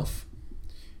polarized self.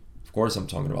 Of course, I'm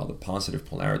talking about the positive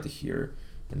polarity here,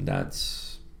 and that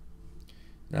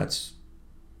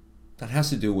has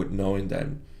to do with knowing that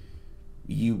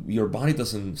your body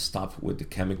doesn't stop with the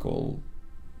chemical,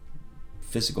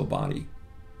 physical body.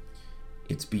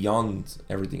 It's beyond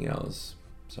everything else.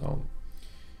 So,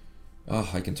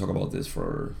 I can talk about this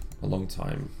for a long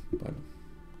time, but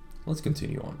let's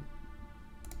continue on.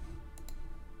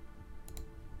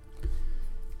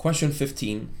 Question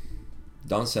 15,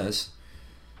 Don says,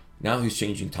 now he's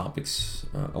changing topics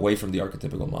away from the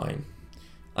archetypical mind.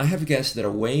 I have guessed that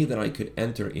a way that I could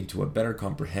enter into a better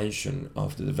comprehension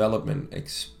of the development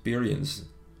experience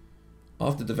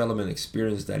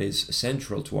that is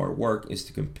central to our work is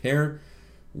to compare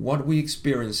what we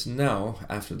experience now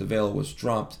after the veil was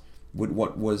dropped with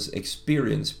what was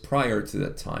experienced prior to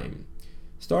that time,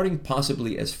 starting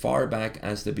possibly as far back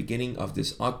as the beginning of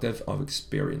this octave of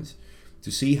experience,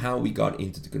 to see how we got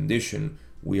into the condition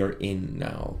we are in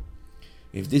now.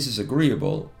 If this is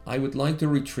agreeable, I would like to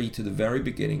retreat to the very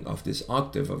beginning of this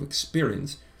octave of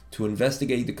experience to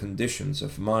investigate the conditions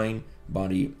of mind,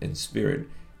 body, and spirit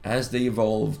as they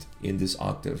evolved in this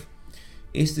octave.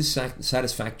 Is this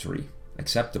satisfactory,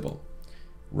 acceptable?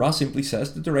 Ra simply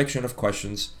says the direction of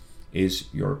questions is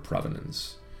your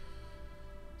provenance.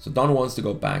 So Don wants to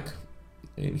go back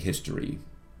in history,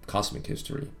 cosmic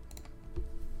history.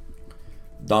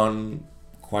 Don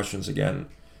questions again.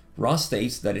 Ra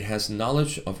states that it has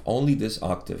knowledge of only this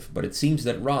octave, but it seems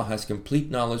that Ra has complete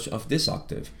knowledge of this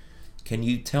octave. Can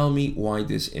you tell me why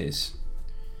this is?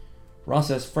 Ra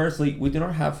says, firstly, we do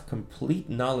not have complete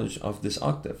knowledge of this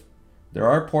octave. There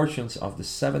are portions of the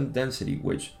seventh density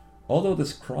which, although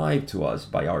described to us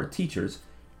by our teachers,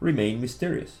 remain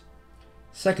mysterious.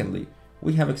 Secondly,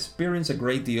 we have experienced a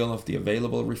great deal of the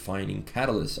available refining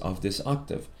catalyst of this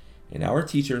octave, and our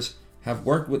teachers have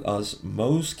worked with us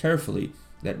most carefully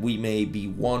that we may be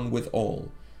one with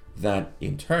all, that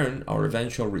in turn our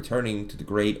eventual returning to the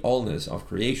great allness of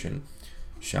creation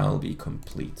shall be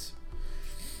complete.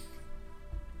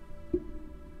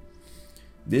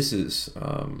 This is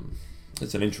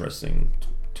it's an interesting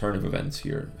turn of events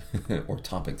here, or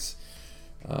topics,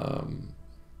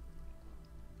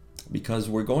 because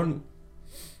we're going.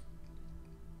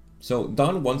 So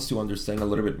Don wants to understand a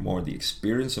little bit more the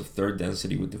experience of third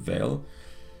density with the veil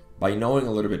by knowing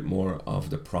a little bit more of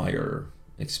the prior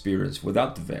experience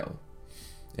without the veil.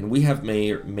 And we have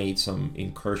made some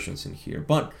incursions in here.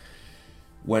 But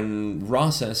when Ra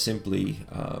says simply,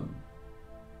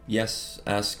 yes,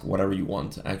 ask whatever you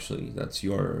want, actually, that's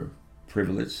your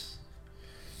privilege.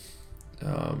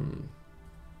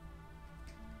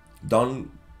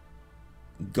 Don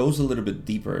goes a little bit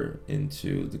deeper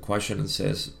into the question and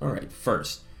says, all right,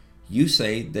 first, you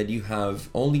say that you have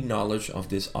only knowledge of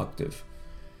this octave,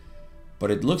 but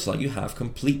it looks like you have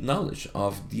complete knowledge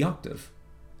of the octave.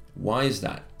 Why is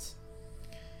that?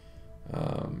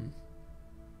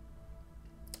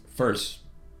 First,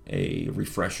 a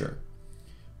refresher.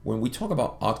 When we talk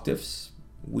about octaves,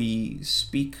 we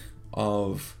speak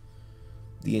of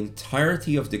the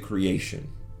entirety of the creation.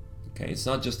 Okay, it's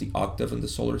not just the octave in the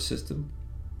solar system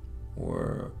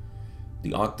or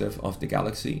the octave of the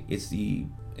galaxy. It's the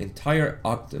entire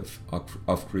octave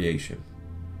of creation.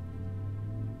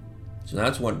 So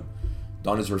that's what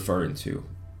Don is referring to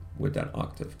with that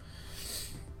octave.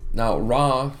 Now,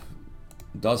 Ra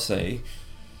does say,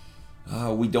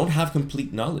 we don't have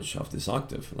complete knowledge of this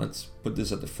octave. Let's put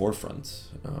this at the forefront.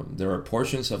 There are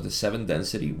portions of the seventh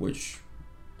density which,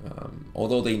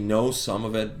 although they know some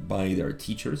of it by their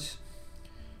teachers,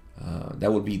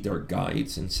 that would be their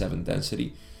guides in seventh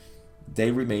density,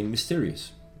 they remain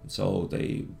mysterious. So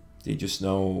they just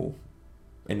know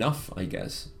enough, I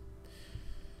guess.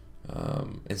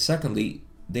 And secondly,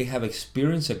 they have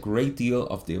experienced a great deal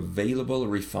of the available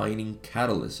refining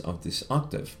catalyst of this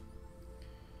octave.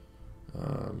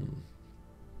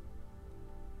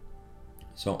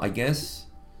 So I guess,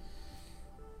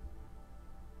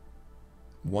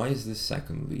 why is this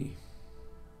secondly?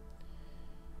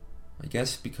 I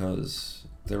guess because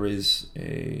there is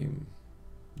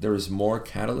more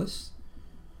catalyst,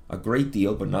 a great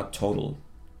deal, but not total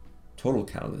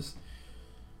catalyst.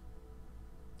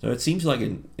 So it seems like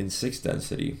in sixth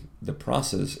density, the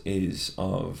process is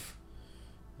of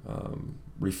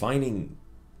refining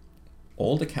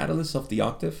all the catalysts of the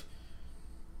octave.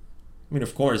 I mean,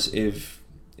 of course, if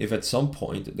at some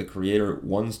point the creator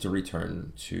wants to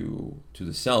return to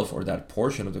the self or that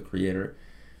portion of the creator,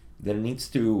 then it needs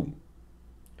to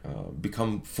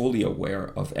become fully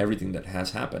aware of everything that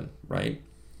has happened, right?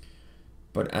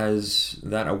 But as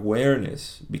that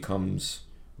awareness becomes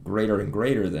greater and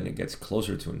greater, then it gets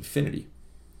closer to infinity.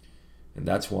 And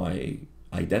that's why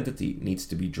identity needs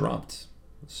to be dropped.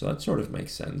 So that sort of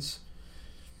makes sense.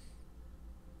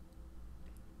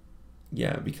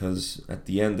 Yeah, because at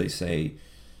the end they say,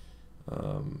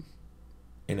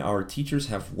 and our teachers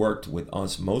have worked with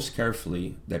us most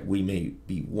carefully that we may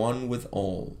be one with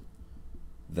all.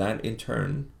 That in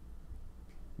turn,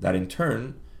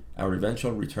 our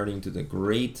eventual returning to the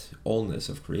great allness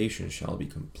of creation shall be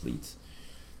complete.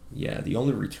 Yeah, the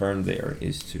only return there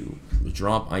is to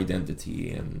drop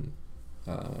identity and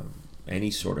any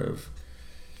sort of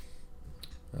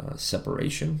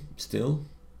separation, still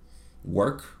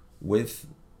work with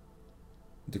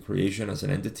the creation as an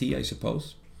entity, I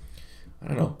suppose. I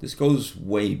don't know. This goes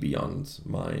way beyond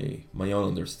my own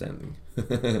understanding.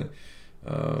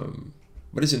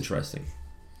 But it's interesting.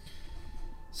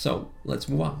 So let's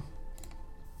move on.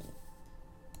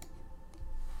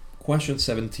 Question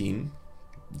 17,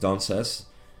 Don says,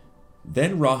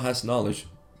 then Ra has knowledge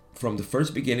from the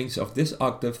first beginnings of this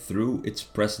octave through its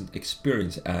present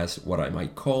experience as what I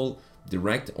might call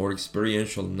direct or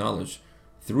experiential knowledge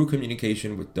through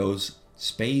communication with those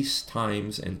space,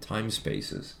 times, and time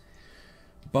spaces,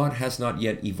 but has not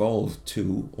yet evolved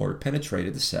to or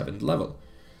penetrated the seventh level.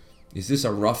 Is this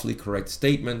a roughly correct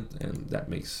statement? And that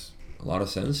makes a lot of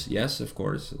sense. Yes, of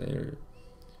course,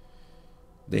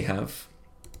 they have.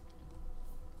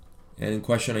 And in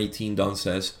question 18, Don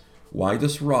says, why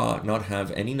does Ra not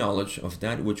have any knowledge of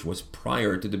that which was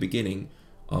prior to the beginning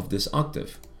of this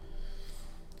octave?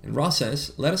 And Ra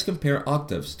says, let us compare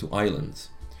octaves to islands.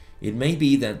 It may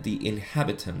be that the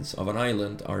inhabitants of an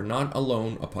island are not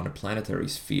alone upon a planetary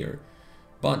sphere,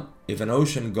 but if an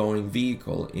ocean-going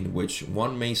vehicle in which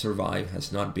one may survive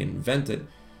has not been invented,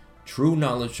 true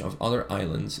knowledge of other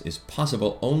islands is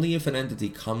possible only if an entity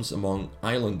comes among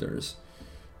islanders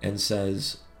and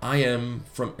says, I am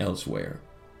from elsewhere.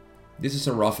 This is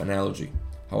a rough analogy.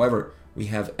 However, we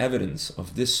have evidence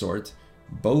of this sort,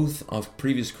 both of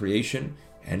previous creation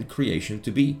and creation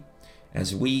to be,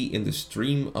 as we in the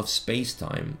stream of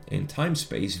space-time and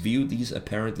time-space view these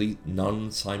apparently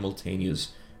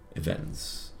non-simultaneous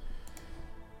events.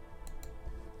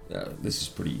 This is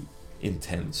pretty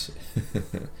intense.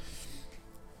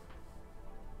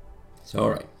 So,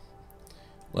 alright,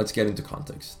 let's get into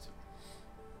context.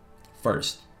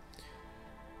 First,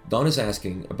 Don is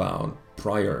asking about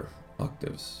prior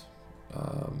octaves,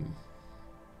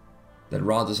 that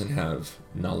Ra doesn't have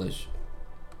knowledge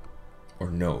or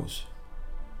knows.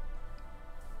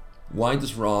 Why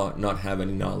does Ra not have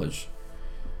any knowledge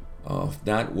of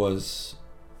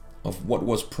what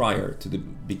was prior to the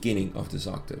beginning of this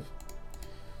octave?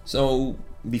 So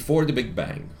before the Big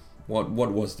Bang, what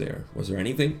was there? Was there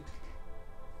anything?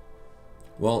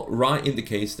 Well, Ra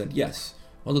indicates that yes,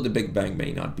 although the Big Bang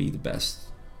may not be the best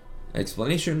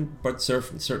explanation, but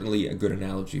certainly a good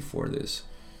analogy for this.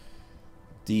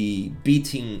 The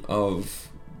beating of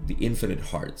the infinite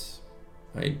heart,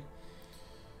 right?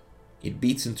 It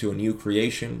beats into a new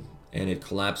creation and it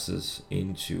collapses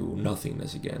into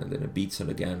nothingness again, and then it beats it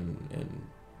again, and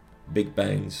big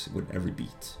bangs with every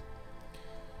beat.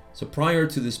 So prior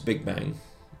to this Big Bang,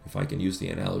 if I can use the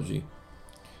analogy,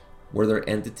 were there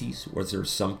entities? Was there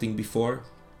something before?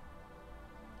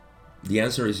 The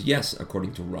answer is yes,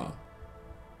 according to Ra.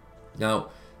 Now,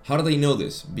 how do they know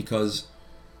this? Because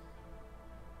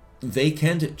they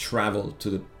can't travel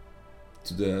to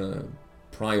the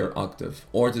prior octave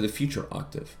or to the future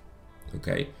octave.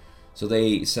 Okay, so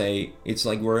they say it's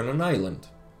like we're on an island,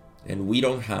 and we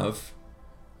don't have.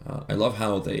 I love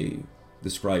how they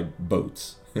describe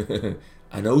boats.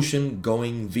 An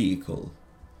ocean-going vehicle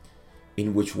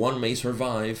in which one may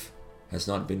survive has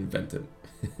not been invented.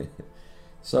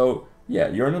 So yeah,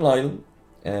 you're on an island,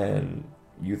 and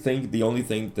you think the only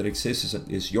thing that exists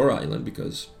is your island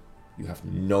because you have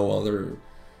no other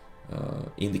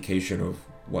indication of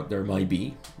what there might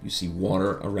be. You see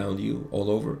water around you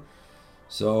all over.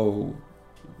 So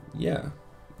yeah,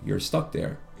 you're stuck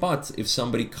there. But if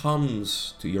somebody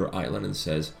comes to your island and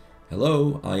says,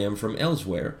 hello, I am from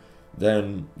elsewhere,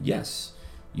 then yes,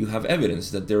 you have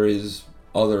evidence that there is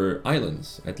other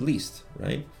islands, at least,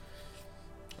 right?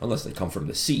 Unless they come from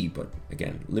the sea, but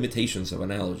again, limitations of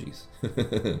analogies.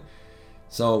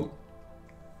 So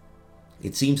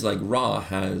it seems like Ra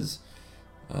has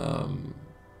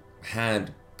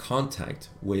had contact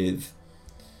with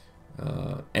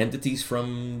entities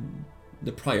from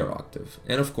the prior octave,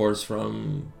 and of course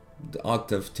from the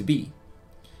octave to be.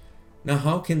 Now,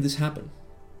 how can this happen?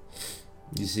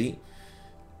 You see,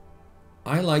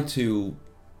 I like to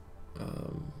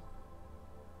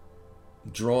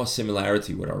draw a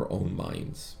similarity with our own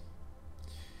minds,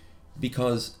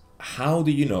 because how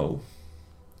do you know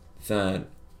that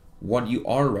what you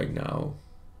are right now,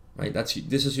 right?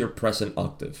 This is your present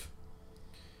octave.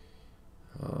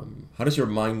 How does your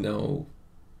mind know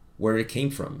where it came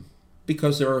from?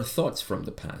 Because there are thoughts from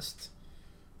the past.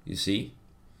 You see,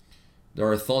 there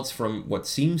are thoughts from what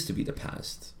seems to be the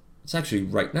past. It's actually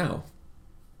right now.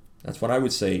 That's what I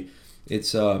would say.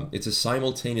 It's a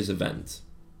simultaneous event,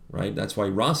 right? That's why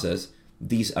Ra says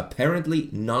these apparently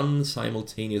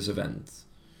non-simultaneous events,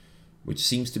 which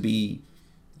seems to be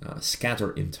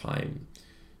scattered in time.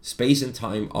 Space and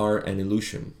time are an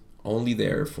illusion, only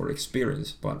there for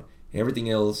experience, but everything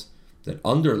else that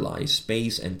underlies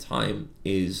space and time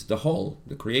is the whole,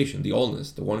 the creation, the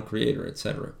allness, the one creator,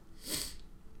 etc.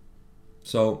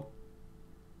 So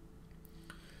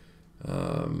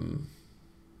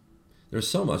there's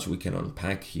so much we can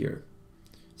unpack here,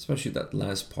 especially that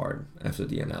last part after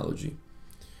the analogy.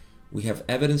 We have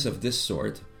evidence of this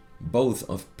sort, both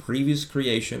of previous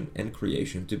creation and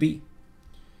creation to be,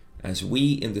 as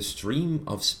we in the stream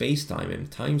of space-time and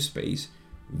time-space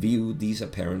view these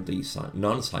apparently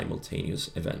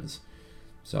non-simultaneous events.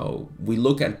 So we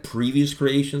look at previous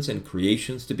creations and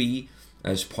creations to be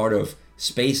as part of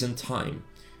space and time.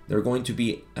 They're going to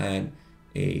be an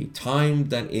a time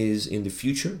that is in the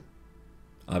future,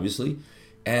 obviously,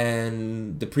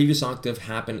 and the previous octave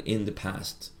happened in the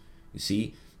past. You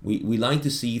see, we like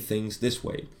to see things this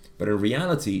way, but in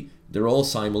reality, they're all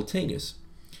simultaneous.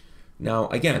 Now,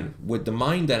 again, with the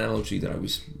mind analogy that I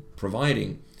was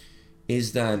providing,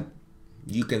 is that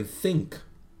you can think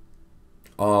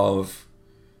of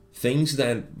things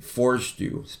that forced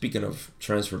you, speaking of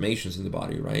transformations in the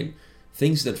body, right?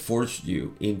 Things that forced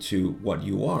you into what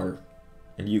you are.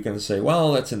 And you can say,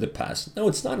 well, that's in the past. No,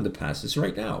 it's not in the past. It's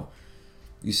right now.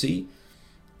 You see,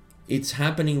 it's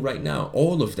happening right now.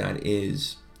 All of that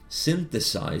is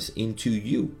synthesized into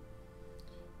you.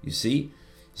 You see,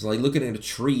 it's like looking at a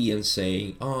tree and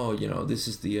saying, oh, this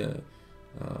is the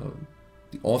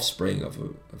offspring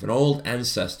of an old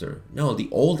ancestor. No, the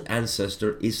old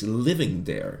ancestor is living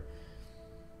there.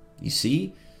 You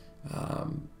see,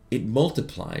 it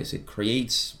multiplies, it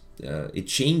creates, it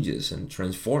changes and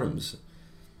transforms.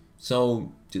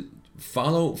 So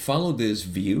follow this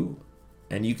view,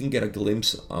 and you can get a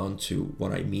glimpse onto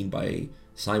what I mean by a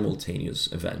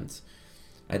simultaneous event,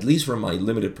 at least from my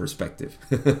limited perspective.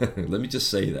 Let me just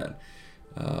say that.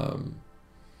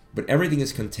 But everything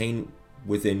is contained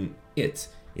within it.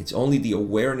 It's only the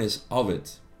awareness of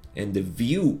it and the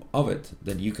view of it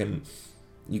that you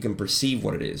can perceive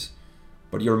what it is.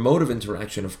 But your mode of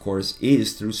interaction, of course,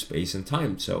 is through space and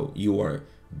time. So you are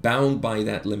bound by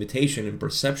that limitation in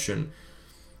perception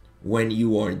when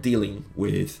you are dealing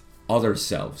with other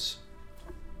selves.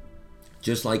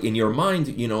 Just like in your mind,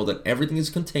 you know that everything is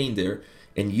contained there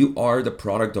and you are the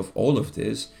product of all of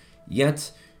this.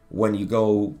 Yet when you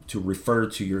go to refer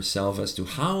to yourself as to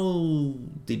how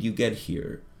did you get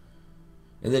here,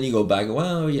 and then you go back,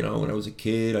 well, when I was a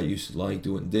kid, I used to like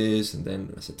doing this, and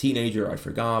then as a teenager, I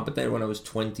forgot, but then when I was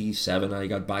 27, I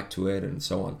got back to it, and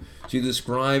so on. So you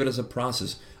describe it as a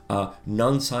process, a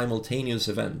non-simultaneous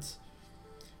event,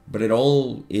 but it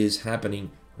all is happening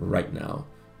right now.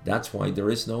 That's why there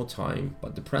is no time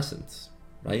but the present,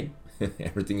 right?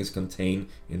 Everything is contained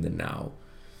in the now.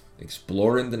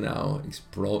 Exploring the now,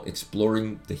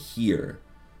 exploring the here,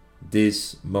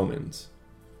 this moment.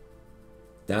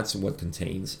 That's what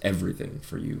contains everything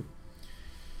for you.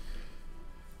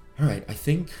 All right, I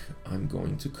think I'm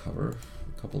going to cover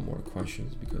a couple more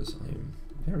questions because I'm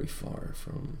very far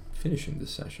from finishing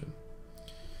this session.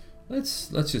 Let's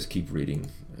just keep reading,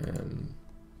 and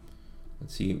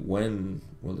let's see, when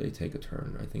will they take a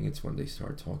turn. I think it's when they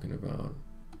start talking about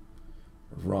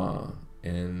Ra,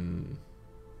 and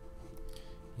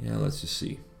yeah, let's just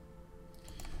see.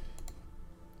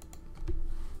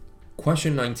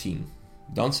 Question 19.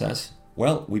 Don says,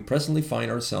 well, we presently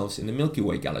find ourselves in the Milky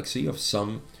Way galaxy of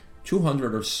some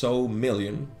 200 or so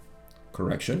million,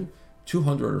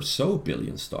 200 or so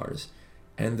billion stars,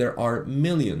 and there are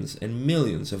millions and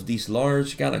millions of these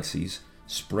large galaxies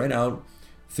spread out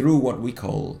through what we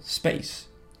call space.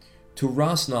 To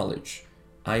Ra's knowledge,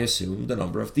 I assume the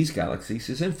number of these galaxies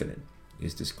is infinite.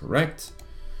 Is this correct?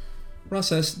 Ra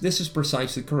says this is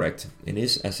precisely correct and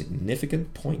is a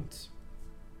significant point.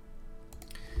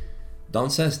 Don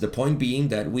says the point being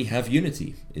that we have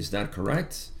unity. Is that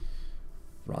correct?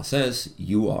 Ra says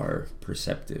you are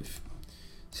perceptive.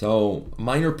 So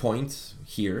minor point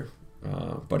here,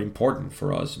 but important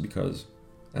for us because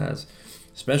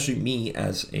especially me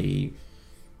as a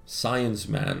science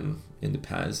man in the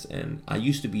past, and I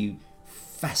used to be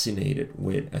fascinated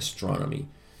with astronomy.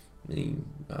 I mean,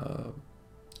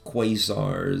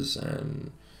 quasars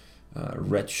and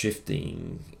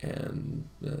redshifting and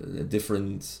the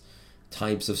different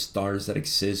types of stars that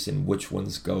exist and which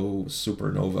ones go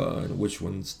supernova and which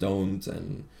ones don't,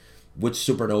 and which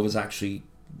supernovas actually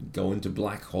go into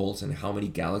black holes, and how many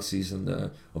galaxies in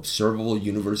the observable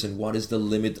universe, and what is the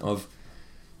limit of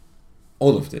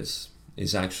all of this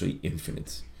is actually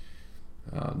infinite.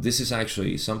 This is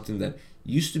actually something that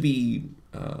used to be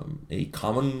a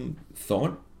common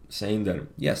thought, saying that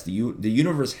yes, the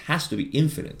universe has to be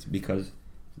infinite because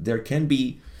there can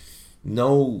be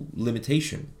no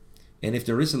limitation. And if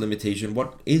there is a limitation,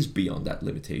 what is beyond that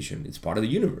limitation? It's part of the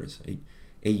universe.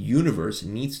 A universe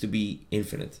needs to be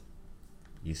infinite,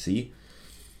 you see?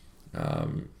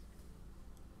 And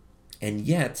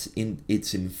yet, in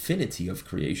its infinity of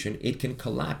creation, it can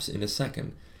collapse in a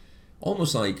second.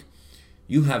 Almost like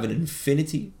you have an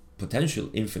potential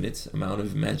infinite amount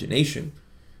of imagination,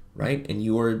 right? And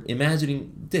you are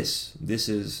imagining this. This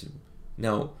is,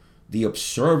 now, the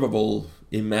observable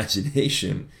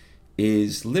imagination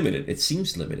is limited. It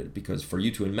seems limited because for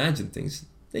you to imagine things,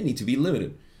 they need to be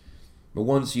limited. But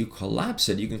once you collapse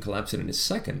it, you can collapse it in a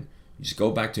second. You just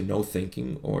go back to no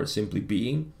thinking or simply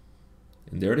being,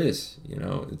 and there it is.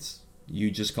 You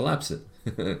just collapse it.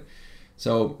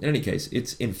 So in any case,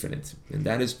 it's infinite, and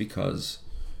that is because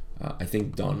I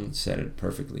think Don said it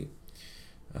perfectly,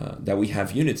 that we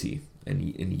have unity, and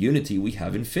in unity we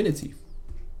have infinity.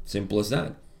 Simple as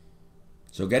that.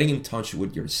 So getting in touch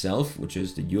with yourself, which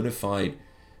is the unified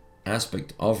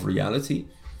aspect of reality,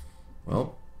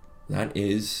 well, that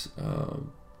is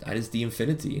the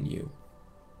infinity in you.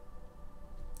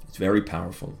 It's very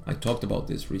powerful. I talked about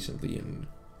this recently in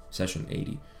session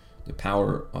 80, the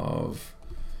power of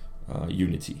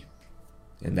unity.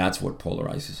 And that's what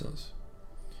polarizes us.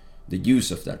 The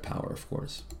use of that power, of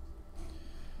course.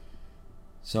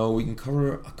 So we can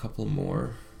cover a couple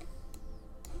more.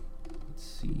 Let's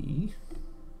see.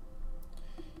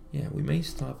 Yeah, we may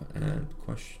stop at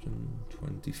question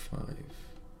 25.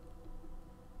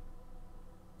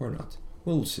 Or not.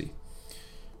 We'll see.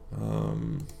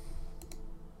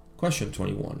 Question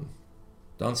 21.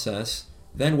 Don says,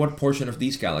 then what portion of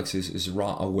these galaxies is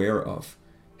Ra aware of?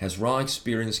 Has Ra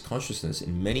experienced consciousness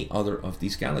in many other of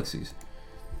these galaxies?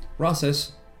 Ra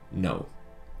says, no.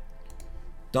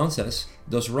 Don says,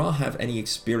 does Ra have any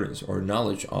experience or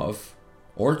knowledge of,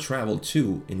 or travel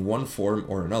to, in one form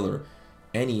or another,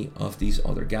 any of these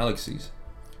other galaxies?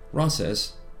 Ra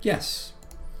says, yes.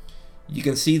 You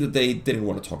can see that they didn't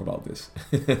want to talk about this.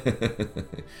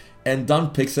 And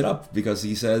Don picks it up because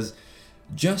he says,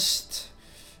 just ...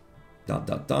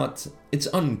 It's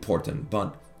unimportant,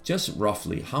 but just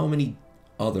roughly how many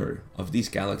other of these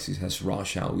galaxies has Ra,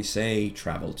 shall we say,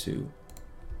 traveled to?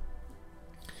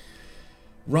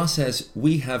 Ra says,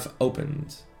 we have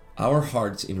opened our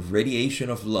hearts in radiation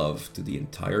of love to the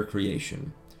entire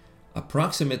creation.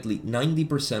 Approximately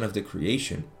 90% of the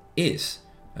creation is,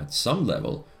 at some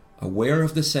level, aware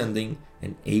of the sending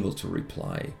and able to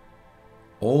reply.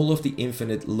 All of the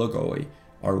infinite logoi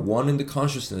are one in the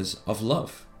consciousness of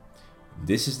love.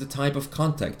 This is the type of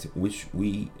contact which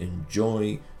we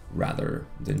enjoy rather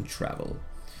than travel.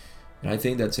 And I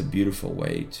think that's a beautiful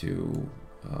way to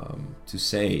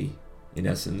say, in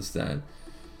essence, that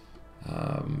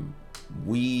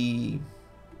we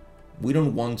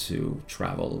don't want to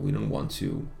travel. We don't want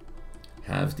to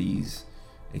have these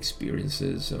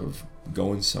experiences of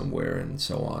going somewhere and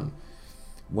so on.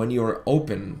 When you're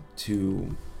open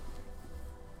to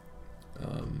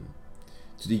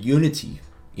the unity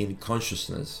in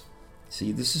consciousness,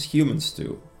 see, this is humans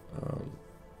too,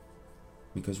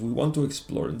 because we want to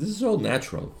explore. This is all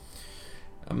natural.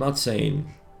 I'm not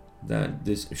saying that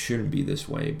this shouldn't be this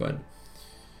way, but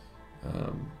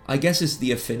I guess it's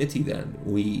the affinity that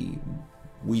we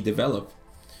develop.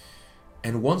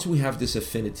 And once we have this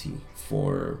affinity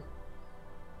for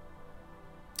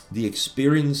the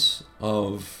experience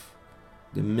of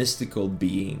the mystical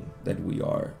being that we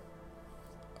are,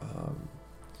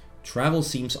 travel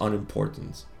seems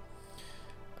unimportant.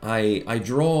 I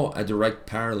draw a direct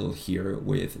parallel here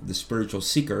with the spiritual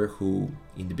seeker who,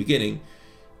 in the beginning,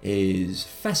 is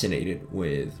fascinated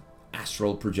with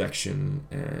astral projection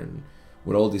and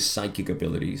with all these psychic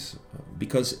abilities,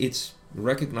 because it's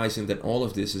recognizing that all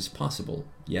of this is possible,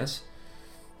 yes?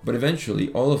 But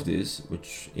eventually all of this,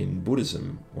 which in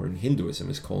Buddhism or in Hinduism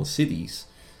is called siddhis,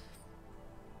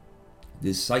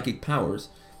 these psychic powers,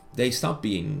 they stop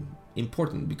being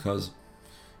important because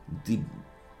the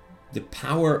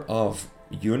power of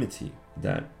unity,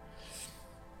 that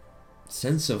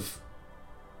sense of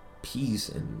peace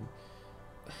and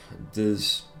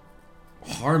this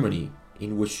harmony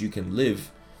in which you can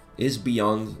live, is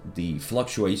beyond the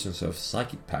fluctuations of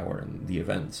psychic power and the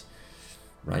events,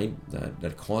 right,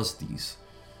 that cause these.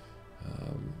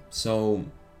 So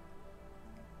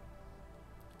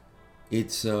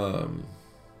it's a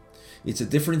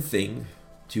different thing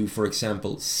to, for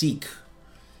example, seek.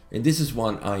 And this is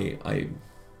one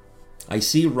I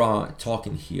see Ra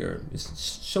talking here. It's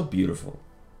so beautiful.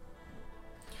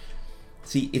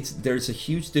 See, there's a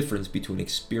huge difference between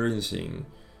experiencing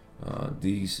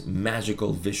these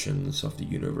magical visions of the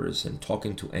universe and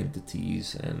talking to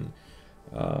entities and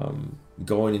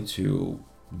going into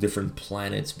different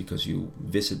planets because you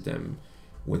visit them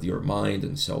with your mind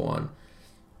and so on.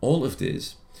 All of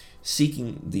this,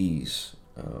 seeking these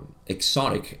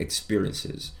exotic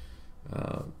experiences.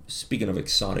 Speaking of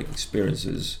exotic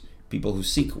experiences, people who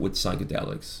seek with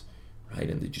psychedelics, right?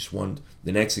 And they just want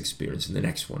the next experience and the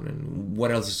next one, and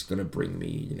what else is going to bring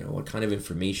me, what kind of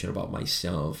information about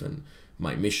myself and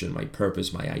my mission, my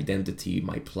purpose, my identity,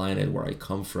 my planet, where I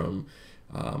come from,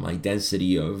 my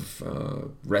density of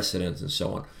residents and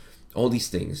so on. All these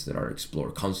things that are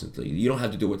explored constantly. You don't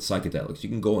have to do it with psychedelics. You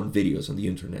can go on videos on the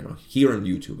internet or here on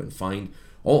YouTube and find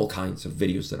all kinds of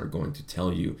videos that are going to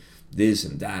tell you this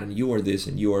and that, and you are this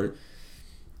and you are...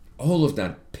 All of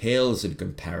that pales in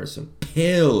comparison.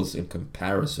 pales in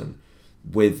comparison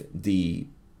with the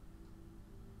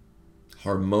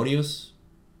harmonious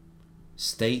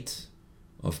state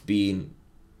of being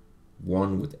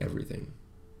one with everything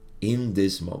in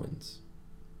this moment.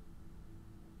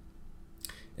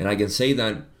 And I can say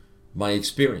that by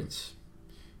experience,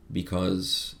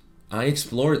 because I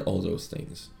explored all those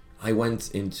things. I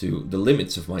went into the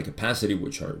limits of my capacity,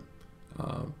 which are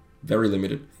very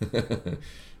limited.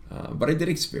 But I did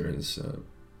experience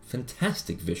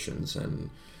fantastic visions and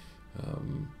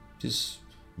just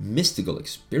mystical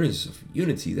experiences of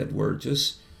unity that were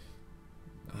just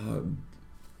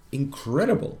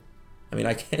incredible. I mean,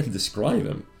 I can't describe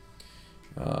them.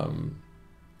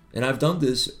 And I've done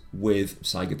this with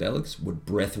psychedelics, with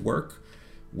breath work,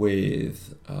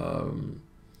 with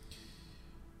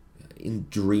in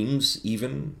dreams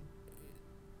even.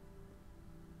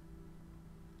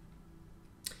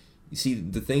 You see,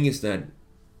 the thing is that,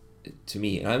 to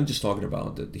me, and I'm just talking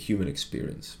about the human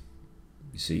experience,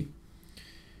 you see,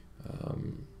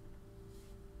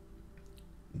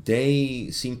 they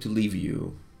seem to leave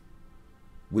you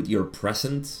with your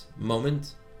present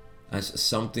moment as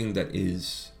something that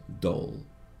is dull,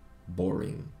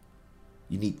 boring.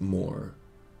 You need more.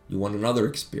 You want another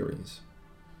experience.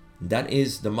 That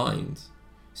is the mind.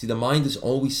 See, the mind is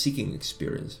always seeking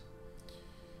experience.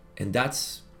 And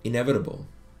that's inevitable.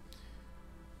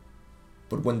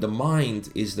 But when the mind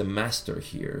is the master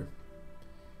here,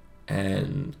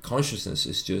 and consciousness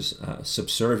is just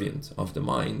subservient of the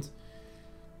mind,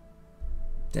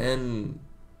 then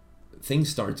things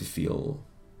start to feel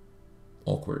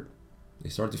awkward. They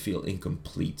start to feel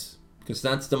incomplete, because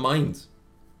that's the mind.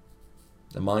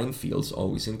 The mind feels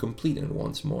always incomplete and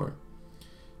wants more.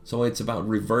 So it's about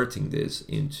reverting this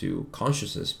into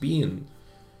consciousness being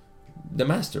the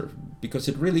master, because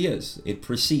it really is. It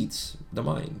precedes the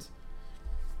mind.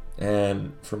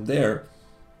 And from there,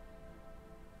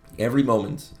 every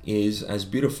moment is as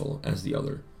beautiful as the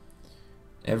other.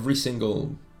 Every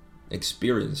single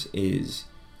experience is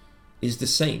the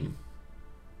same.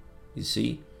 You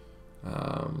see?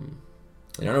 And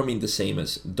I don't mean the same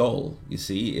as dull. You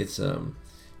see, it's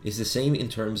the same in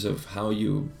terms of how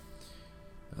you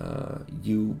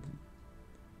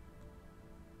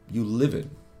live it.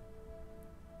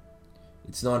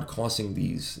 It's not causing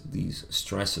these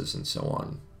stresses and so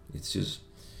on. It's just,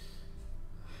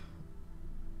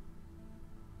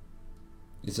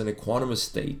 it's an equanimous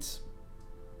state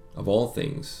of all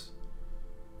things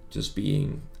just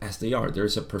being as they are. There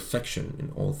is a perfection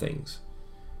in all things.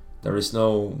 There is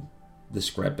no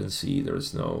discrepancy. There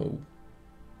is no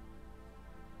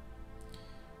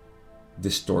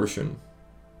distortion.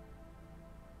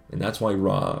 And that's why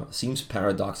Ra seems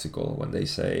paradoxical when they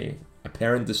say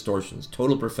apparent distortions,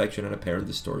 total perfection and apparent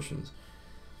distortions.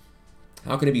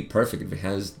 How can it be perfect if it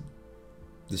has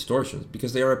distortions?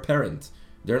 Because they are apparent.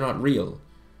 They're not real.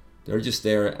 They're just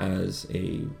there as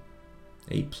a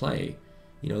play.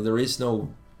 You know, there is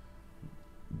no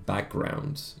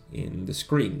background in the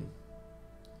screen.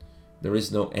 There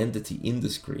is no entity in the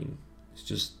screen. It's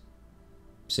just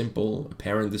simple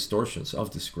apparent distortions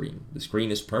of the screen. The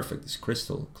screen is perfect. It's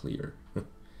crystal clear.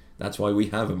 That's why we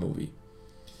have a movie.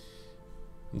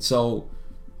 And so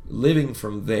living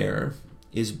from there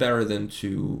is better than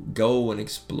to go and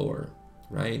explore,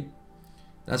 right?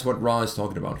 That's what Ra is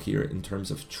talking about here in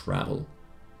terms of travel.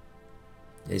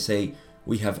 They say,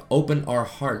 we have opened our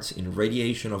hearts in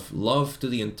radiation of love to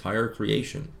the entire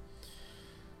creation.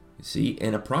 You see,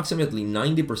 and approximately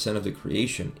 90% of the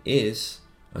creation is,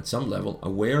 at some level,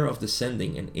 aware of the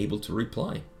sending and able to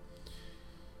reply.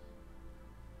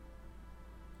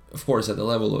 Of course, at the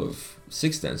level of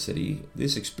sixth density,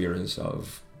 this experience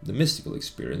of the mystical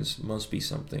experience must be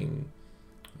something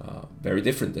very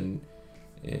different than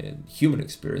human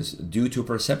experience due to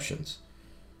perceptions.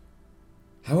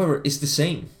 However, it's the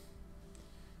same.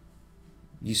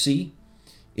 You see,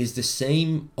 it's the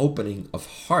same opening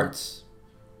of hearts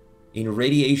in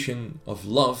radiation of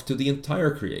love to the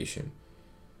entire creation.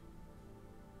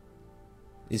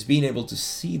 Is being able to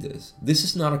see this. This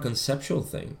is not a conceptual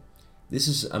thing. This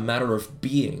is a matter of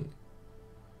being.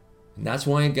 And that's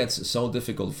why it gets so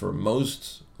difficult for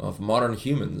most of modern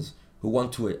humans who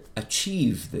want to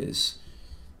achieve this.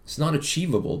 It's not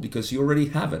achievable because you already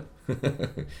have it.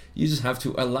 You just have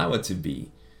to allow it to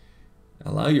be.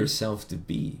 Allow yourself to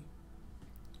be.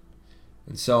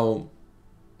 And so,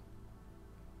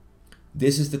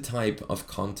 this is the type of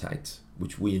contact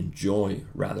which we enjoy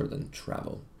rather than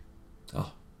travel.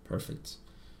 Ah, perfect.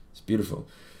 It's beautiful.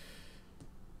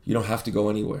 You don't have to go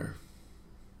anywhere.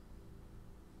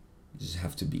 You just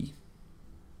have to be.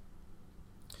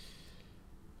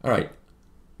 All right.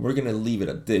 we're going to leave it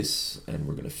at this, and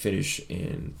we're going to finish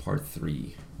in part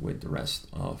 3 with the rest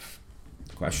of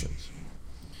the questions.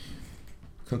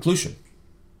 Conclusion.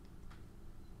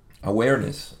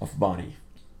 Awareness of body.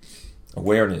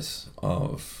 Awareness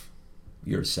of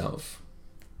yourself.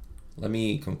 Let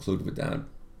me conclude with that.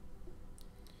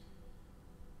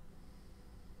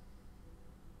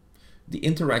 The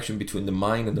interaction between the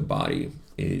mind and the body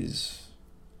is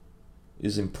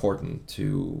important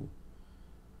to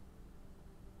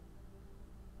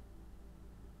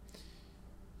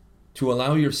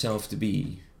allow yourself to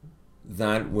be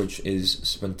that which is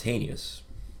spontaneous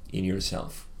in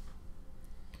yourself.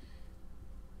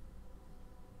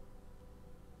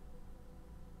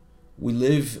 We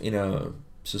live in a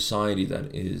society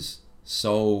that is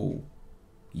so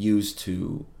used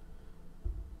to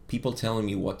people telling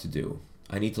me what to do.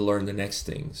 I need to learn the next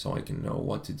thing so I can know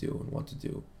what to do and what to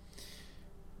do.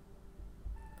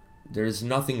 There's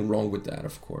nothing wrong with that,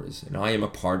 of course. And I am a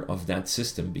part of that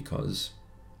system because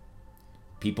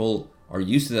people are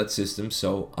used to that system,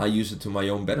 so I use it to my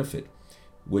own benefit,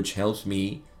 which helps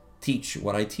me teach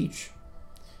what I teach.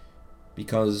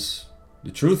 Because the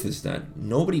truth is that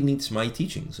nobody needs my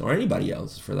teachings, or anybody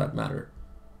else for that matter.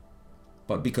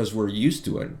 But because we're used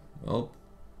to it, well,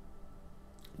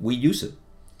 we use it.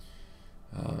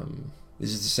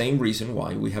 This is the same reason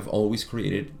why we have always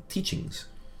created teachings.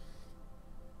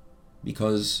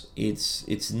 Because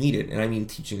it's needed. And I mean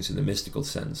teachings in the mystical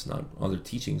sense, not other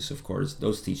teachings, of course.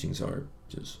 Those teachings are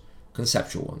just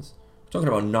conceptual ones. We're talking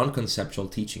about non-conceptual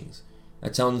teachings.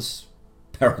 That sounds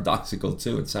paradoxical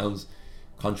too. It sounds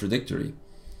contradictory.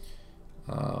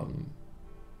 But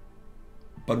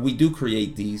we do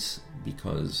create these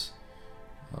because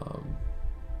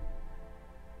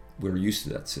we're used to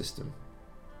that system.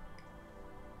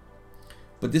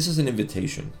 But this is an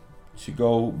invitation to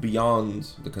go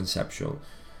beyond the conceptual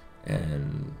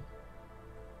and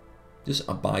just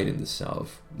abide in the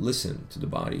self. Listen to the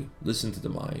body, listen to the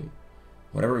mind,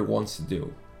 whatever it wants to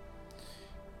do.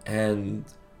 And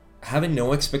having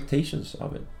no expectations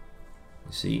of it.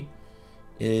 You see?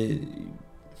 And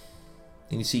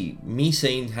you see, me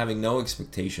saying having no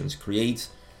expectations creates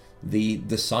the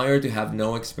desire to have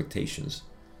no expectations.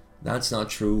 That's not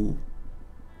true.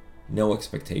 No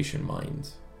expectation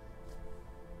mind.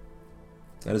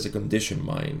 That is a conditioned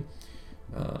mind,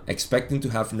 expecting to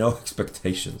have no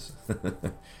expectations,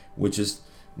 which is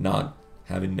not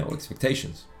having no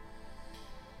expectations.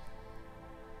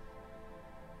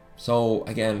 So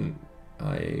again,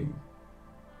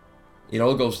 it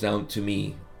all goes down to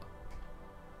me.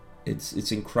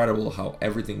 It's incredible how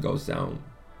everything goes down,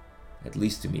 at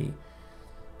least to me,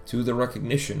 to the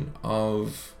recognition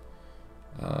of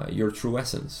your true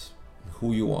essence,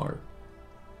 who you are.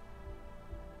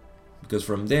 Because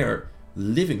from there,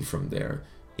 living from there,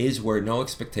 is where no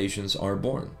expectations are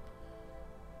born.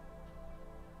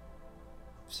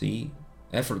 See?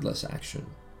 Effortless action.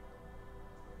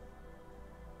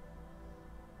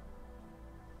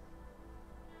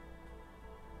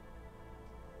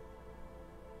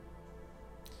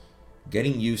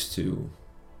 Getting used to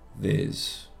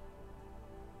this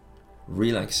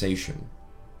relaxation,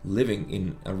 living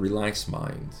in a relaxed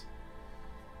mind,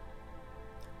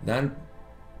 that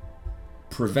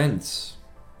prevents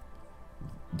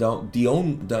the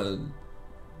own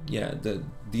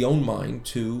mind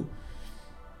to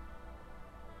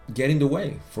get in the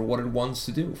way for what it wants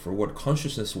to do, for what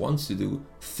consciousness wants to do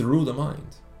through the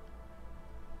mind.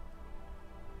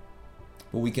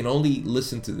 But we can only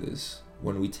listen to this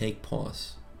when we take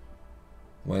pause,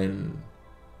 when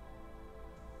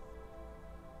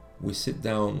we sit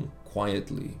down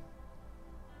quietly,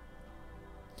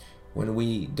 when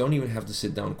we don't even have to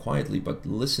sit down quietly, but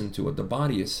listen to what the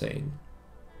body is saying,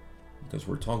 because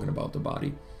we're talking about the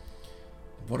body,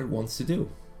 what it wants to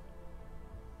do.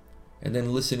 And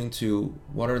then listening to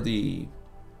what are the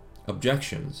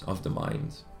objections of the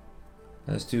mind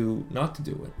as to not to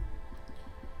do it.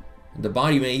 And the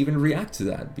body may even react to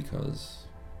that, because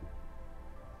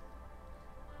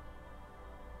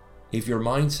if your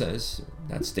mind says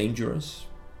that's dangerous,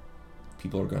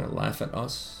 people are going to laugh at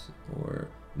us, or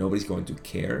nobody's going to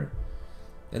care,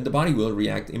 then the body will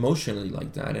react emotionally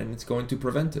like that, and it's going to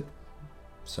prevent it.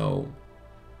 So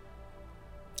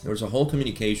there's a whole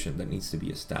communication that needs to be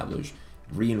established,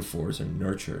 reinforced, and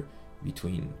nurtured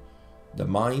between the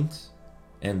mind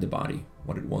and the body,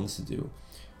 what it wants to do.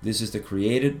 This is the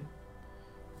created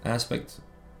aspect,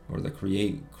 or the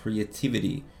creative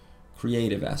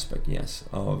aspect, yes,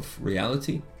 of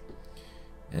reality.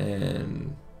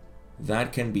 And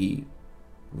that can be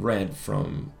read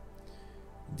from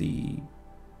the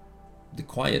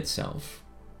quiet self,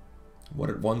 what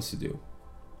it wants to do.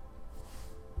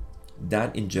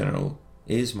 that in general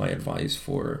is my advice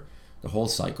for the whole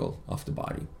cycle of the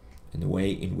body and the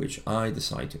way in which I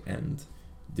decide to end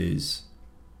this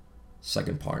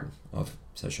second part of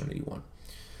session 81.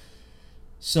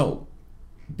 So,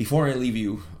 before I leave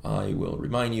you, I will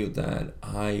remind you that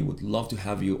I would love to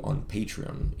have you on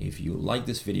Patreon. If you like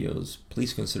these videos,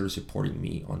 please consider supporting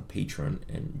me on Patreon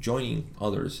and joining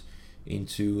others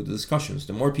into the discussions.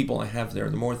 The more people I have there,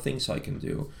 the more things I can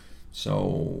do.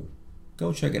 So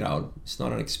go check it out. It's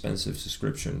not an expensive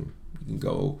subscription. You can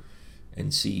go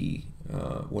and see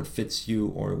what fits you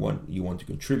or what you want to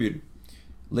contribute.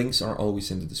 Links are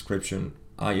always in the description.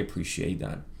 I appreciate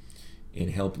that. In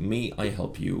helping me, I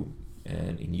help you.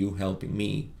 And in you helping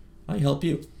me, I help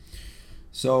you.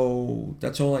 So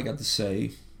that's all I got to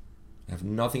say. I have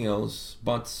nothing else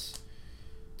but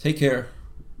take care,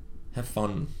 have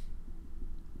fun,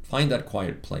 find that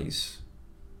quiet place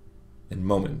and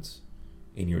moment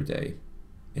in your day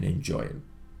and enjoy it.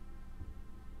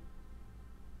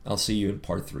 I'll see you in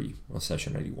part 3 of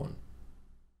session 81.